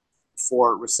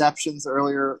for receptions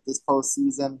earlier this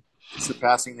postseason,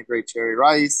 surpassing the great Jerry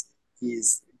Rice.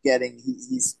 He's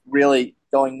really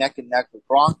going neck and neck with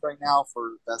Gronk right now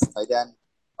for best tight end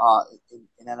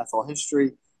in NFL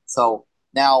history. So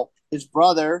now his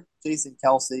brother Jason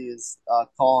Kelsey is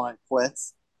calling it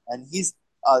quits, and he's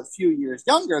a few years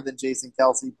younger than Jason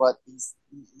Kelsey, but he's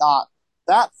not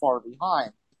that far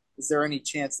behind. Is there any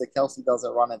chance that Kelsey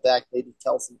doesn't run it back? Maybe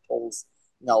Kelsey pulls,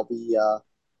 the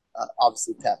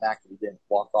obviously Pat McAfee didn't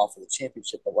walk off of the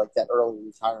championship, but like that early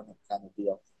retirement kind of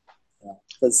deal.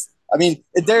 Because I mean,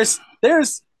 there's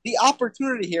the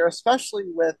opportunity here, especially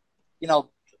with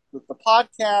the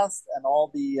podcast and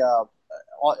all the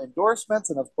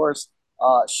endorsements, and of course,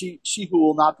 she who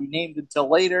will not be named until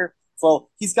later. So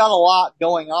he's got a lot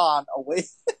going on away.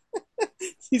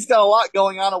 He's got a lot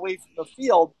going on away from the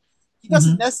field. He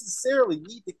doesn't necessarily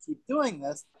need to keep doing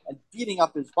this and beating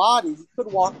up his body. He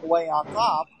could walk away on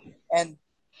top and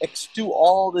do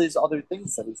all these other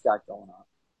things that he's got going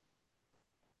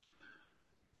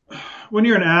on. When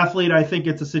you're an athlete, I think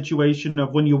it's a situation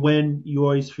of when you win, you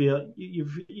always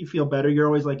you feel better. You're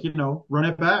always like, run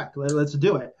it back. Let's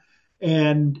do it.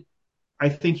 And I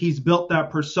think he's built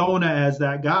that persona as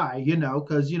that guy,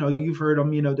 because you've heard him,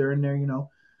 they're in there,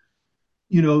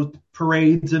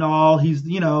 parades and all. He's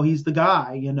the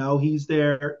guy, he's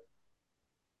their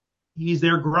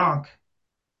Gronk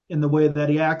in the way that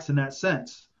he acts in that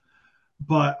sense.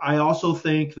 But I also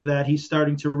think that he's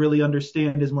starting to really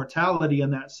understand his mortality in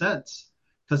that sense.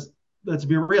 Because let's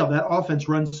be real, that offense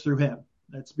runs through him.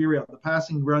 Let's be real. The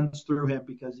passing runs through him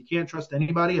because you can't trust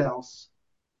anybody else.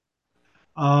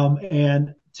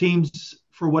 And teams,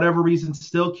 for whatever reason,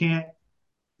 can't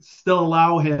still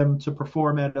allow him to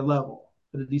perform at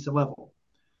a decent level.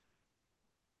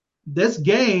 This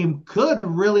game could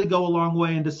really go a long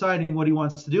way in deciding what he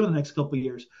wants to do in the next couple of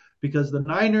years, because the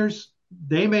Niners,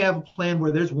 they may have a plan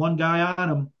where there's one guy on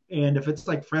him, and if it's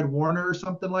like Fred Warner or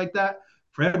something like that,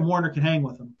 Fred Warner can hang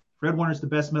with him. Fred Warner's the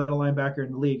best middle linebacker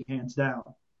in the league, hands down.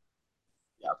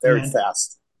 Yeah, very And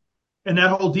fast. that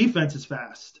whole defense is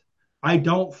fast. I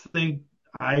don't think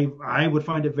I would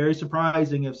find it very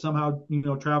surprising if somehow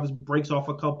Travis breaks off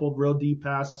a couple real deep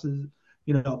passes,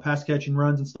 pass catching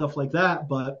runs and stuff like that.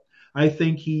 But I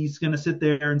think he's going to sit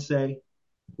there and say,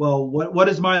 "Well, what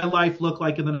does my life look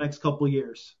like in the next couple of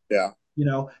years?" Yeah.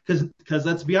 Because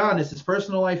let's be honest, his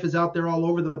personal life is out there all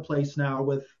over the place now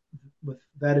with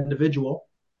that individual,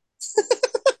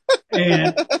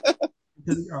 and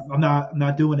I'm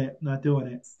not doing it,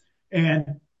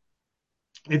 and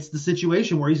it's the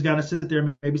situation where he's got to sit there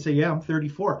and maybe say, "Yeah, I'm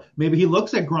 34." Maybe he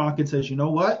looks at Gronk and says, "You know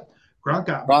what? Gronk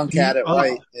got Gronk had beat it up."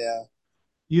 right. Yeah.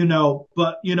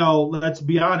 But let's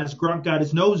be honest, Gronk got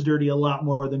his nose dirty a lot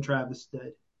more than Travis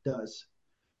does.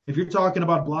 If you're talking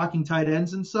about blocking tight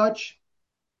ends and such,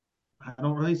 I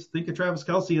don't really think of Travis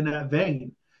Kelce in that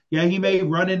vein. Yeah, he may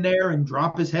run in there and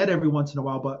drop his head every once in a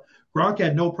while, but Gronk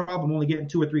had no problem only getting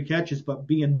 2 or 3 catches, but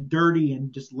being dirty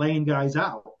and just laying guys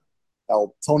out.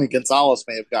 Well, Tony Gonzalez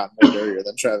may have gotten more dirtier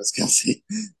than Travis Kelce.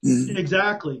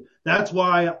 Exactly. That's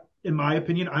why, in my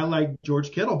opinion, I like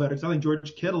George Kittle better, because I think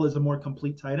George Kittle is a more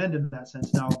complete tight end in that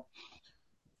sense. Now,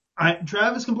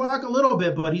 Travis can block a little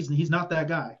bit, but he's not that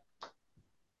guy.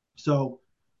 So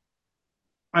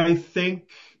I think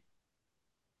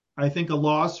a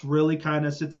loss really kind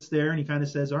of sits there and he kind of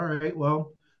says, "All right,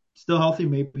 well, still healthy.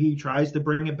 Maybe he tries to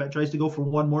bring it back, tries to go for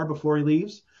one more before he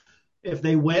leaves. If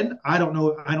they win, I don't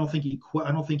know. I don't think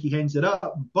he hangs it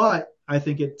up, but I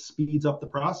think it speeds up the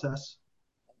process."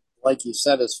 Like you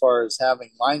said, as far as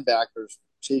having linebackers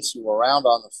chase you around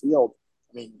on the field,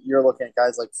 I mean, you're looking at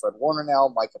guys like Fred Warner now,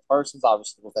 Micah Parsons,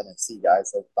 obviously with NFC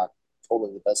guys. That's not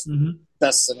totally the Mm-hmm.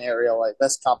 best scenario, like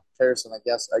best comparison, I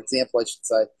guess, example I should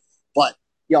say. But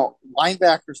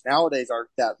linebackers nowadays are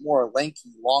that more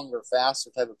lanky, longer, faster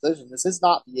type of position. This is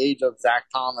not the age of Zach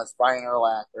Thomas, Brian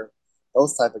Urlacher,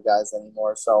 those type of guys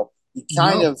anymore. So you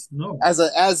kind No, of, no, as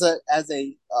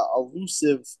a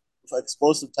elusive,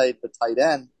 explosive type of tight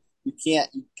end, you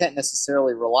can't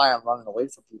necessarily rely on running away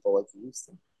from people like you used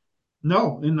to.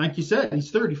 no. And like you said,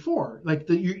 he's 34. Like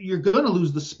you're going to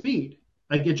lose the speed.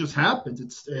 Like it just happens.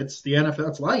 It's the NFL.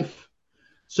 It's life.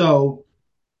 So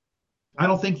I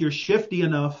don't think you're shifty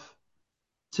enough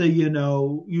to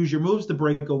use your moves to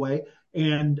break away.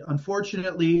 And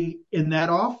unfortunately, in that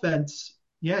offense,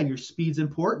 yeah, your speed's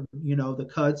important. The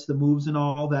cuts, the moves, and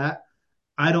all that.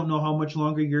 I don't know how much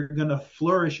longer you're going to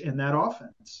flourish in that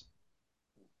offense.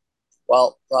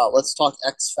 Well, let's talk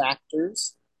X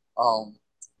factors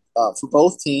for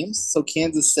both teams. So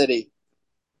Kansas City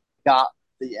got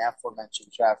the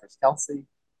aforementioned Travis Kelce.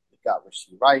 We've got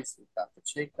Rashee Rice. We've got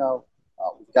Pacheco.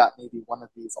 We've got maybe one of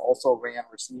these also ran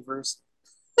receivers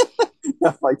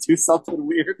that might do something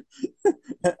weird.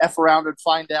 F around and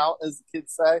find out, as the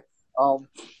kids say.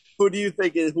 Who do you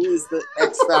think who is the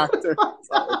X factor?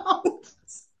 Sorry.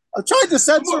 I'm trying to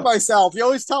censor myself. You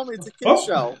always tell me it's a kid's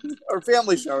show or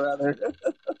family show, rather.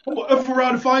 F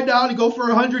around and find out and go for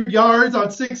 100 yards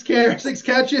on 6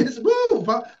 catches. Woo! I'm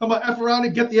gonna F around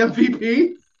and get the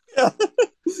MVP. Yeah.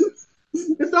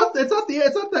 It's not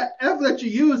the F that you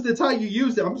used. It's how you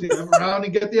use it. I'm just gonna F around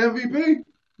and get the MVP.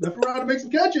 F around and make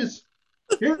some catches.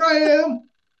 Here I am.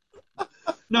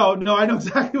 No, I know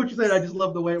exactly what you're saying. I just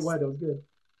love the way it went. It was good.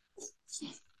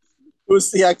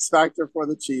 Who's the X factor for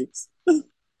the Chiefs?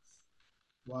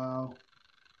 Wow.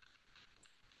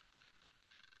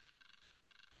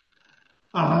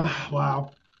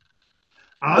 Wow.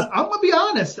 I'm gonna be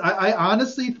honest. I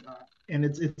honestly, and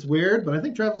it's weird, but I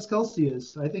think Travis Kelce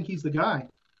is. I think he's the guy.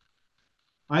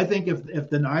 I think if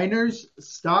the Niners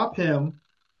stop him,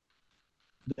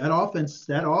 that offense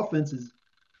is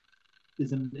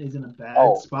in a bad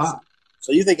Oh, spot.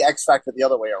 so you think X factor the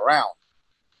other way around?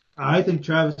 I think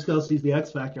Travis Kelce is the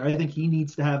X factor. I think he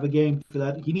needs to have a game for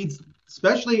that. He needs,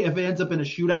 especially if it ends up in a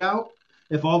shootout.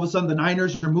 If all of a sudden the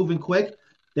Niners are moving quick,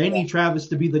 they Yeah. need Travis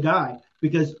to be the guy,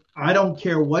 because I don't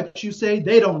care what you say,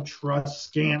 they don't trust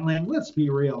Scantling. Let's be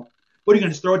real. What are you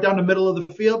going to throw it down the middle of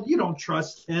the field? You don't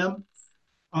trust him.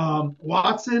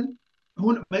 Watson,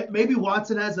 maybe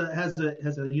Watson has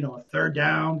a third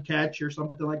down catch or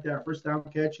something like that, a first down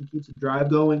catch, and keeps the drive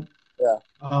going. Yeah.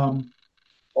 Um,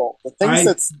 Well, the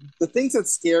things that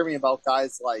scare me about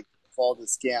guys like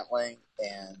Valdez Scantling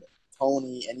and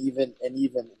Tony, and even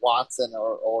Watson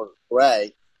or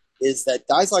Gray, is that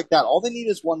guys like that, all they need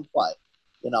is one play,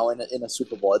 in a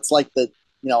Super Bowl. It's like I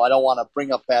don't want to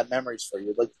bring up bad memories for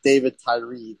you, like David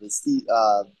Tyree, the Steve,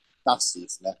 not Steve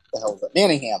Smith, the hell is it,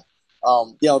 Manningham,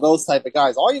 those type of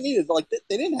guys. All you need is like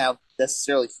they didn't have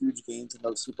necessarily huge games in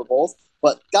those Super Bowls,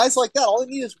 but guys like that, all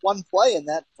they need is one play, and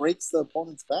that breaks the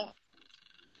opponent's back.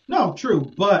 No,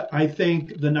 true, but I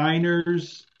think the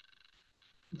Niners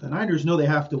know they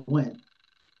have to win.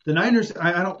 The Niners,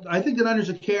 I don't, I think the Niners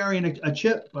are carrying a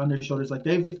chip on their shoulders. Like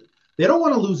they don't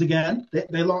want to lose again.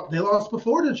 They lost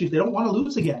before to the Chiefs. They don't want to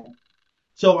lose again.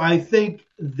 So I think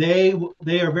they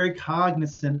are very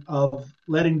cognizant of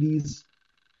letting these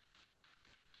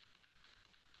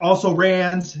also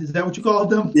Rans. Is that what you called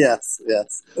them? Yes,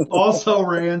 yes. Also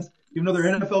Rans, even though they're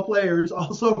NFL players,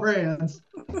 also Rans.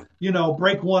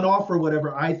 Break one off or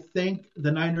whatever. I think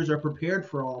the Niners are prepared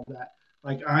for all of that.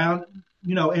 Like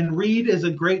and Reid is a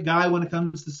great guy when it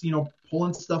comes to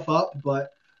pulling stuff up,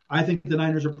 but I think the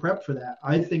Niners are prepped for that.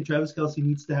 I think Travis Kelce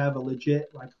needs to have a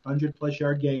legit 100+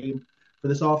 yard game for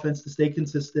this offense to stay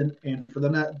consistent and for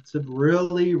them to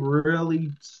really,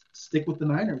 really stick with the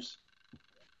Niners.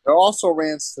 There also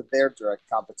rans to their direct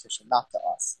competition, not to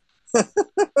us.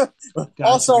 Gotcha,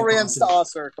 Also rans to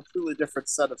us are a completely different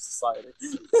set of society.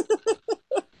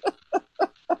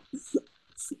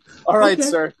 All right, okay,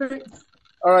 sir. Great.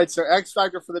 All right, sir. X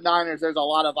factor for the Niners. There's a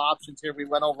lot of options here. We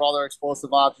went over all their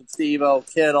explosive options: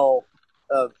 Deebo, Kittle,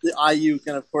 the Ayuk,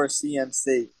 and of course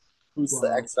CMC. Who's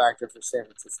the X factor for San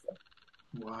Francisco?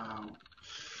 Wow.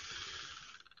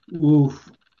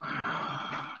 Oof.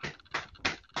 I'm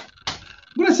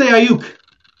gonna say Ayuk.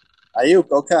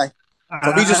 Ayuk, okay.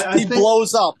 So he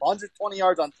blows up 120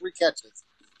 yards on 3 catches.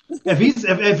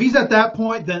 If he's at that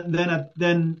point, then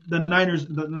the Niners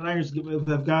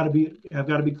have got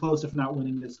to be close, if not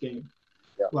winning this game.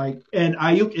 Yeah. And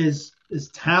Ayuk is as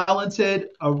talented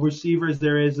a receiver as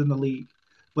there is in the league.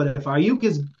 But if Ayuk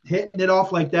is hitting it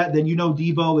off like that, then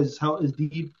Deebo is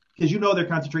deep, because they're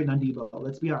concentrating on Deebo.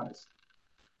 Let's be honest.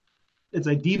 It's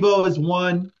like Deebo is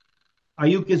 1,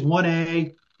 Ayuk is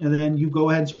 1A, and then you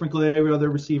go ahead and sprinkle every other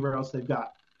receiver else they've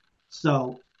got.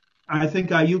 So I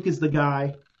think Ayuk is the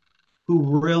guy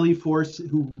who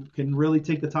can really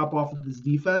take the top off of this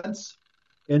defense,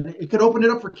 and it could open it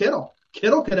up for Kittle.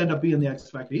 Kittle could end up being the X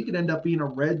factor. He could end up being a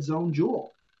red zone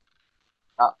jewel.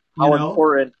 How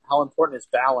important is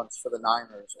balance for the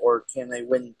Niners, or can they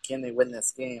win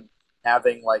this game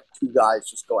having 2 guys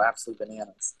just go absolute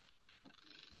bananas?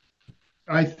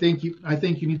 I think you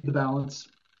need the balance.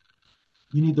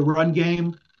 You need the run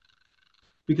game,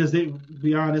 because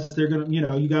be honest, they're gonna,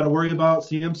 you got to worry about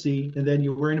CMC, and then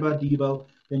you're worrying about Deebo.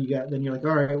 Then you're like,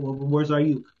 all right, well, where's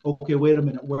Ayuk? Okay, wait a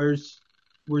minute, where's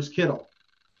Kittle?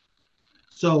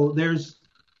 So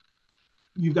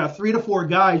you've got 3 to 4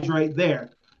 guys right there.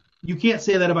 You can't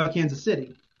say that about Kansas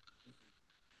City.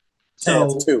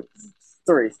 So 2,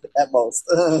 3 at most.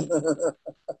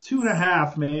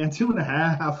 2.5, man,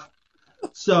 2.5.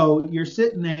 So you're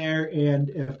sitting there, and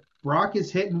if Brock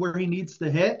is hitting where he needs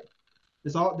to hit,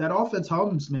 that offense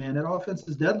hums, man. That offense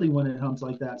is deadly when it hums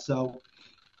like that. So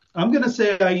I'm going to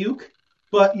say Ayuk.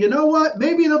 But you know what?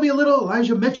 Maybe there'll be a little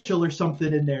Elijah Mitchell or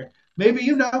something in there. Maybe,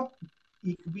 he could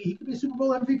be a Super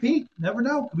Bowl MVP. Never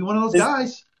know. Could be one of those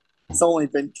guys. He's only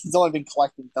been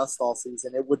collecting dust all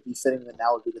season. It would be fitting that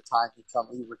now would be the time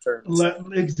he returns.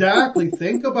 Exactly.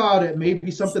 Think about it. Maybe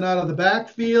something out of the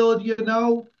backfield,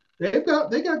 They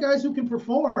got guys who can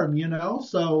perform,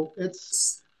 So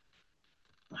it's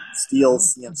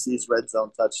steals CMC's red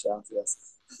zone touchdowns. Yes.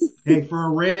 Hey, for a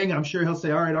ring, I'm sure he'll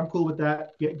say, "All right, I'm cool with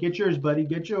that. Get yours, buddy.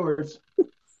 Get yours."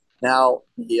 Now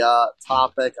the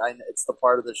topic. It's the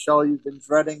part of the show you've been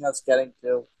dreading us getting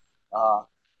to.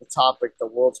 The topic the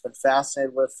world's been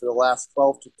fascinated with for the last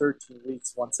 12 to 13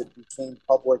 weeks. Once it became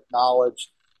public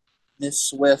knowledge, Miss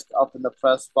Swift up in the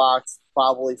press box,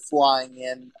 probably flying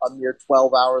in a mere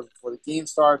 12 hours before the game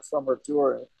starts from her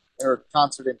tour, her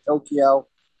concert in Tokyo.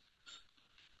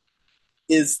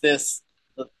 Is this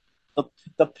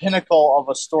the pinnacle of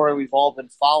a story we've all been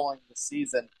following this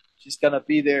season? She's going to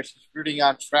be there. She's rooting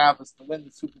on Travis to win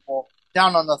the Super Bowl.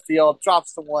 Down on the field,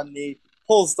 drops to one knee,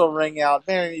 pulls the ring out.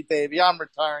 Marry me, baby. I'm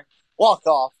retiring. Walk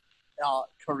off.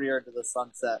 Career into the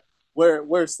sunset.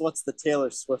 What's the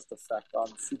Taylor Swift effect on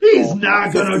Super Bowl? He's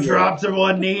not going to drop to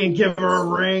one knee and give her a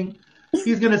ring.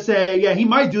 He's going to say, yeah, he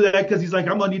might do that because he's like,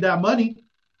 I'm going to need that money.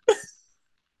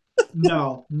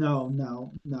 No.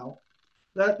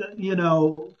 That,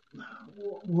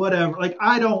 whatever.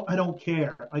 I don't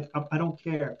care. I don't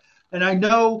care. And I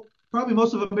know probably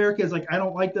most of America is like, I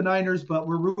don't like the Niners, but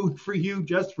we're rooting for you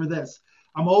just for this.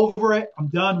 I'm over it. I'm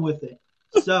done with it.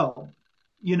 So,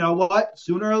 you know what?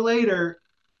 Sooner or later,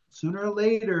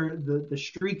 the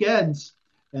streak ends,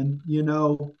 and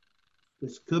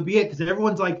this could be it because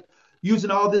everyone's like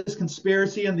using all this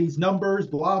conspiracy and these numbers,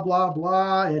 blah blah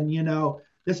blah, and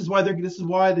this is why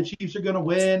the Chiefs are going to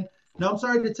win. No, I'm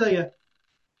sorry to tell you,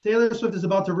 Taylor Swift is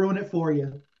about to ruin it for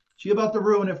you. She about to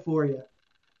ruin it for you,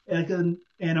 and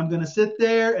I'm going to sit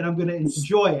there and I'm going to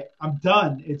enjoy it. I'm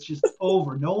done. It's just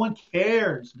over. No one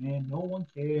cares, man. No one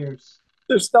cares.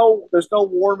 There's no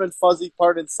warm and fuzzy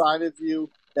part inside of you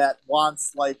that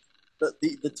wants like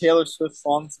the Taylor Swift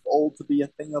songs of old to be a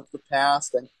thing of the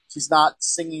past, and she's not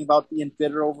singing about being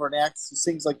bitter over an ex. She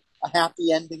sings like a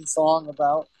happy ending song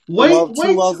about her Wait, true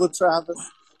wait, love with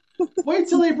Travis. wait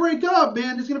till they break up,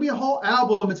 man. There's gonna be a whole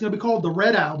album. It's gonna be called the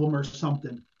Red Album or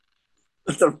something.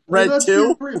 The Like, Red let's be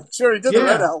Two. real. Sure, he did the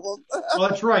Red Yeah, album. well,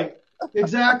 that's right.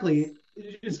 Exactly.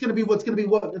 It's gonna be what's gonna be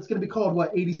what it's gonna be called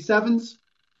what 87s.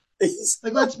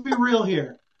 Like, let's be real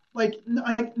here. Like,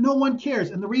 no one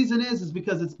cares, and the reason is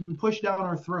because it's been pushed down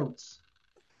our throats.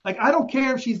 Like, I don't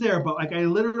care if she's there, but like I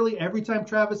literally every time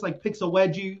Travis like picks a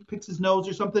wedgie, picks his nose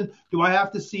or something, do I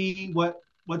have to see what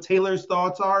Taylor's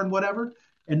thoughts are and whatever?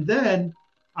 And then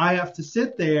I have to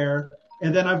sit there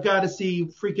and then I've got to see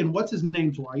freaking what's his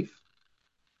name's wife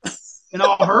in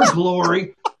all her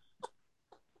glory.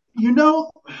 You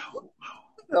know,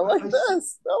 They're like I,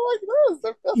 this. They're like this.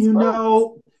 They're best you friends.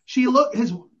 know, she look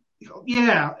his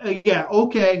yeah, yeah,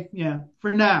 okay, yeah,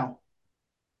 for now.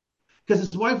 Because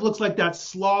his wife looks like that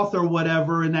sloth or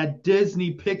whatever in that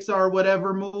Disney Pixar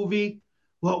whatever movie.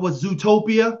 What was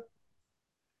Zootopia?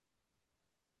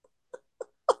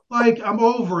 Like, I'm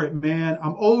over it, man.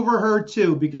 I'm over her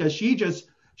too because she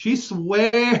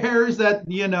swears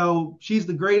that she's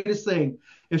the greatest thing.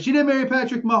 If she didn't marry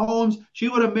Patrick Mahomes, she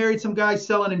would have married some guy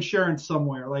selling insurance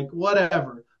somewhere. Like,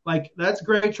 whatever. Like, that's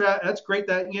great. That's great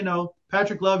that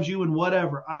Patrick loves you and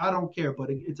whatever. I don't care, but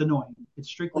it's annoying. It's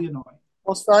strictly annoying.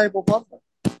 Most valuable butler.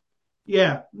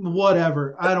 Yeah,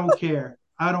 whatever. I don't care.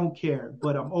 I don't care.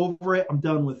 But I'm over it. I'm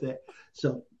done with it.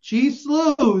 So Chiefs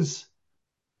lose.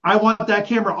 I want that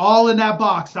camera all in that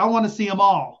box. I want to see them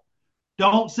all.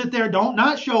 Don't sit there. Don't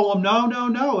not show them. No, no,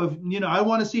 no. If I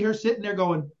want to see her sitting there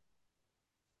going,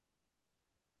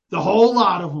 the whole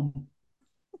lot of them.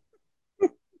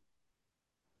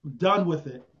 I'm done with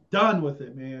it. Done with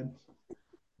it, man.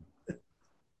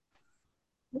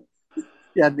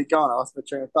 You had me going. I lost my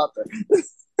train of thought there.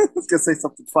 I was gonna say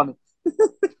something funny.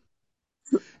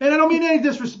 And I don't mean any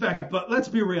disrespect, but let's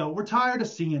be real. We're tired of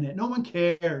seeing it. No one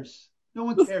cares. No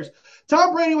one cares.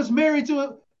 Tom Brady was married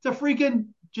to freaking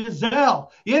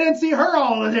Giselle. You didn't see her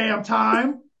all the damn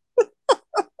time.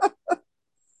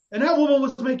 And that woman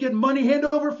was making money hand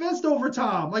over fist over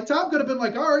Tom. Like, Tom could have been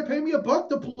like, all right, pay me $1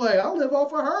 to play. I'll live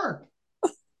off of her.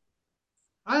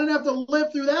 I didn't have to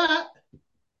live through that.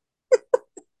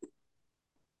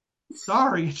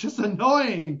 Sorry, it's just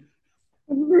annoying.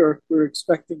 We were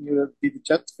expecting you to be the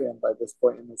Jets fan by this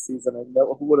point in the season, and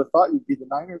who would have thought you'd be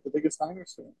the biggest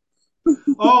Niners fan?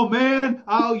 Oh, man.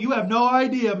 Oh, you have no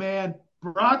idea, man.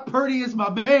 Brock Purdy is my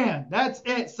man. That's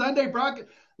it. Sunday, Brock.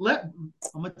 I'm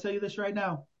going to tell you this right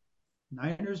now.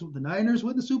 The Niners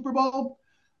win the Super Bowl.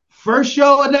 First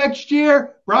show of next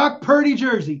year, Brock Purdy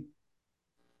jersey.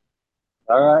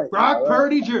 All right, Brock all right.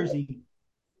 Purdy jersey.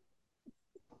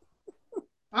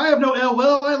 I have no ill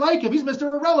will. I like him. He's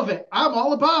Mr. Irrelevant. I'm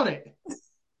all about it.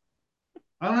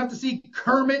 I don't have to see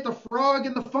Kermit the Frog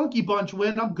and the Funky Bunch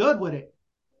win. I'm good with it.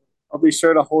 I'll be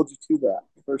sure to hold you to that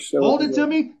first show of Hold the it to year.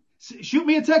 me. Shoot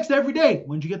me a text every day.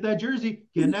 When'd you get that jersey?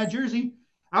 Getting that jersey.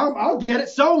 I'll get it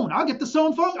sewn. I'll get the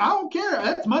sewn phone. I don't care.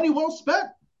 That's money well spent.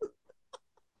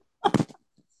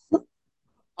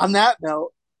 On that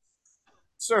note,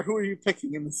 sir, who are you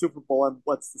picking in the Super Bowl, and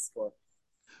what's the score?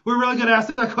 We're really going to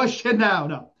ask that question now.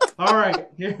 No. All right.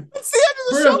 Here. It's the end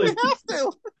of the show. Really? We have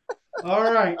to.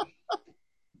 All right.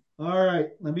 All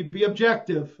right. Let me be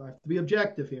objective. I have to be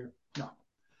objective here. No.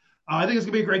 I think it's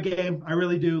gonna be a great game. I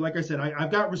really do. Like I said, I've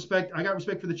got respect. I got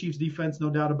respect for the Chiefs' defense, no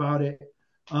doubt about it.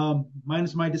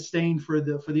 Minus my disdain for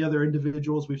the other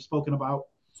individuals we've spoken about.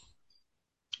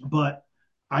 But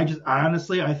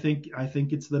honestly, I think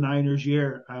it's the Niners'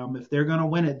 year. If they're gonna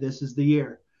win it, this is the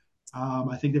year.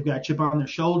 I think they've got a chip on their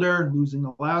shoulder, losing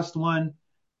the last one,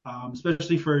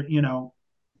 especially for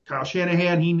Kyle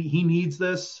Shanahan. He needs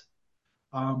this.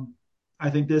 I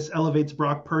think this elevates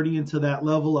Brock Purdy into that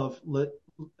level of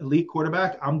elite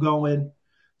quarterback. I'm going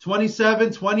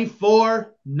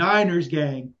 27-24 Niners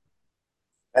gang.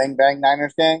 Bang, bang,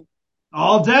 Niners gang.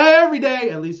 All day, every day,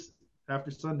 at least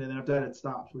after Sunday. Then after that, it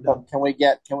stops. We're done. Can we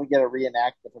get a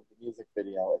reenactment of the music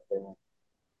video if they win?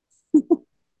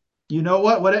 You know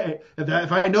what?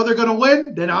 If I know they're going to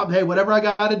win, then hey, whatever I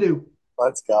got to do.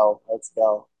 Let's go. Let's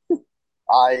go.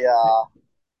 I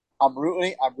I'm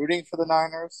rooting for the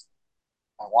Niners.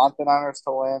 I want the Niners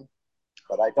to win,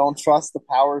 but I don't trust the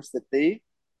powers that be.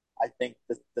 I think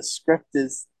the script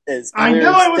is I clear knew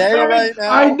as it was day coming. right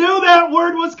I now. knew that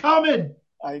word was coming.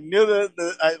 I knew that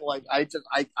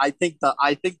I think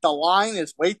the line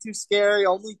is way too scary.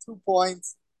 Only 2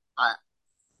 points. I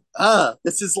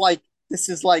this is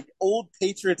like old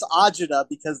Patriots agita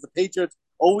because the Patriots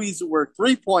always were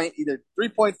 3 point, either 3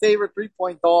 point favorite, 3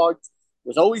 point dogs.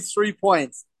 There's always 3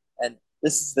 points, and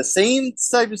this is the same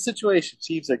type of situation.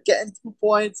 Chiefs are getting 2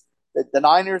 points. The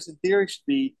Niners, in theory, should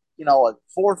be a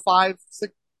 4, 5,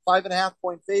 6, 5.5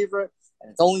 point favorite,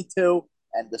 and it's only two.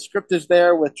 And the script is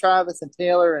there with Travis and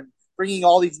Taylor and bringing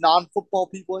all these non-football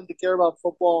people in to care about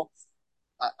football.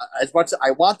 As much as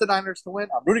I want the Niners to win,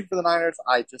 I'm rooting for the Niners.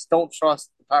 I just don't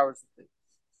trust the powers that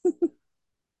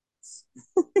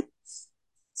be.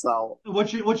 So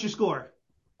What's your score?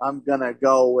 I'm gonna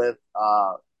go with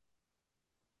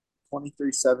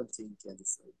 23-17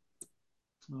 Kansas City.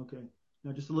 Okay.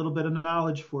 Now just a little bit of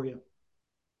knowledge for you.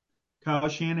 Kyle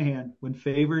Shanahan, when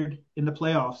favored in the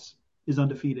playoffs, is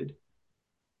undefeated.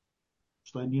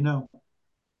 Just letting you know,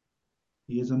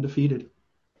 he is undefeated.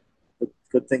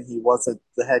 Good thing he wasn't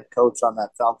the head coach on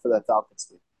that Falcons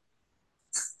team.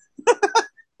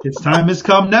 His time has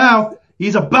come now.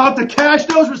 He's about to cash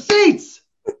those receipts.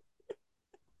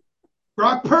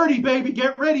 Brock Purdy, baby,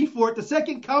 get ready for it. The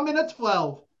second coming of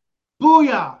 12.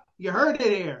 Booyah. You heard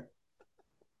it here.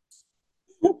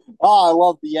 Oh, I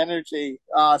love the energy.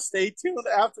 Stay tuned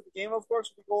after the game. Of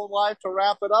course, we'll be going live to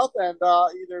wrap it up and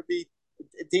either be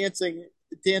dancing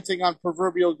dancing on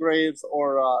proverbial graves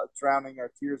or drowning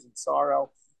our tears in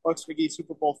sorrow. Bucks McGee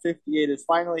Super Bowl 58 is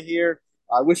finally here.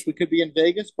 I wish we could be in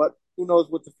Vegas, but who knows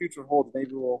what the future holds.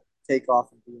 Maybe we'll take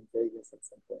off and be in Vegas at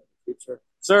some point in the future.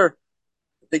 Sir,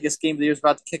 the biggest game of the year is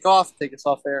about to kick off. Take us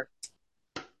off air.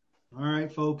 All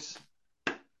right, folks.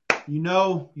 You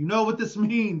know what this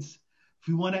means. If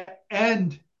you want to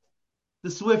end the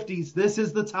Swifties, this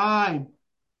is the time.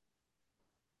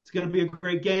 It's going to be a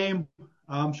great game.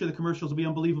 I'm sure the commercials will be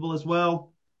unbelievable as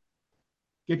well.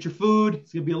 Get your food.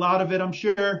 It's going to be a lot of it, I'm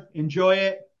sure. Enjoy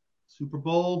it. Super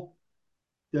Bowl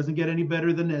doesn't get any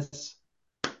better than this.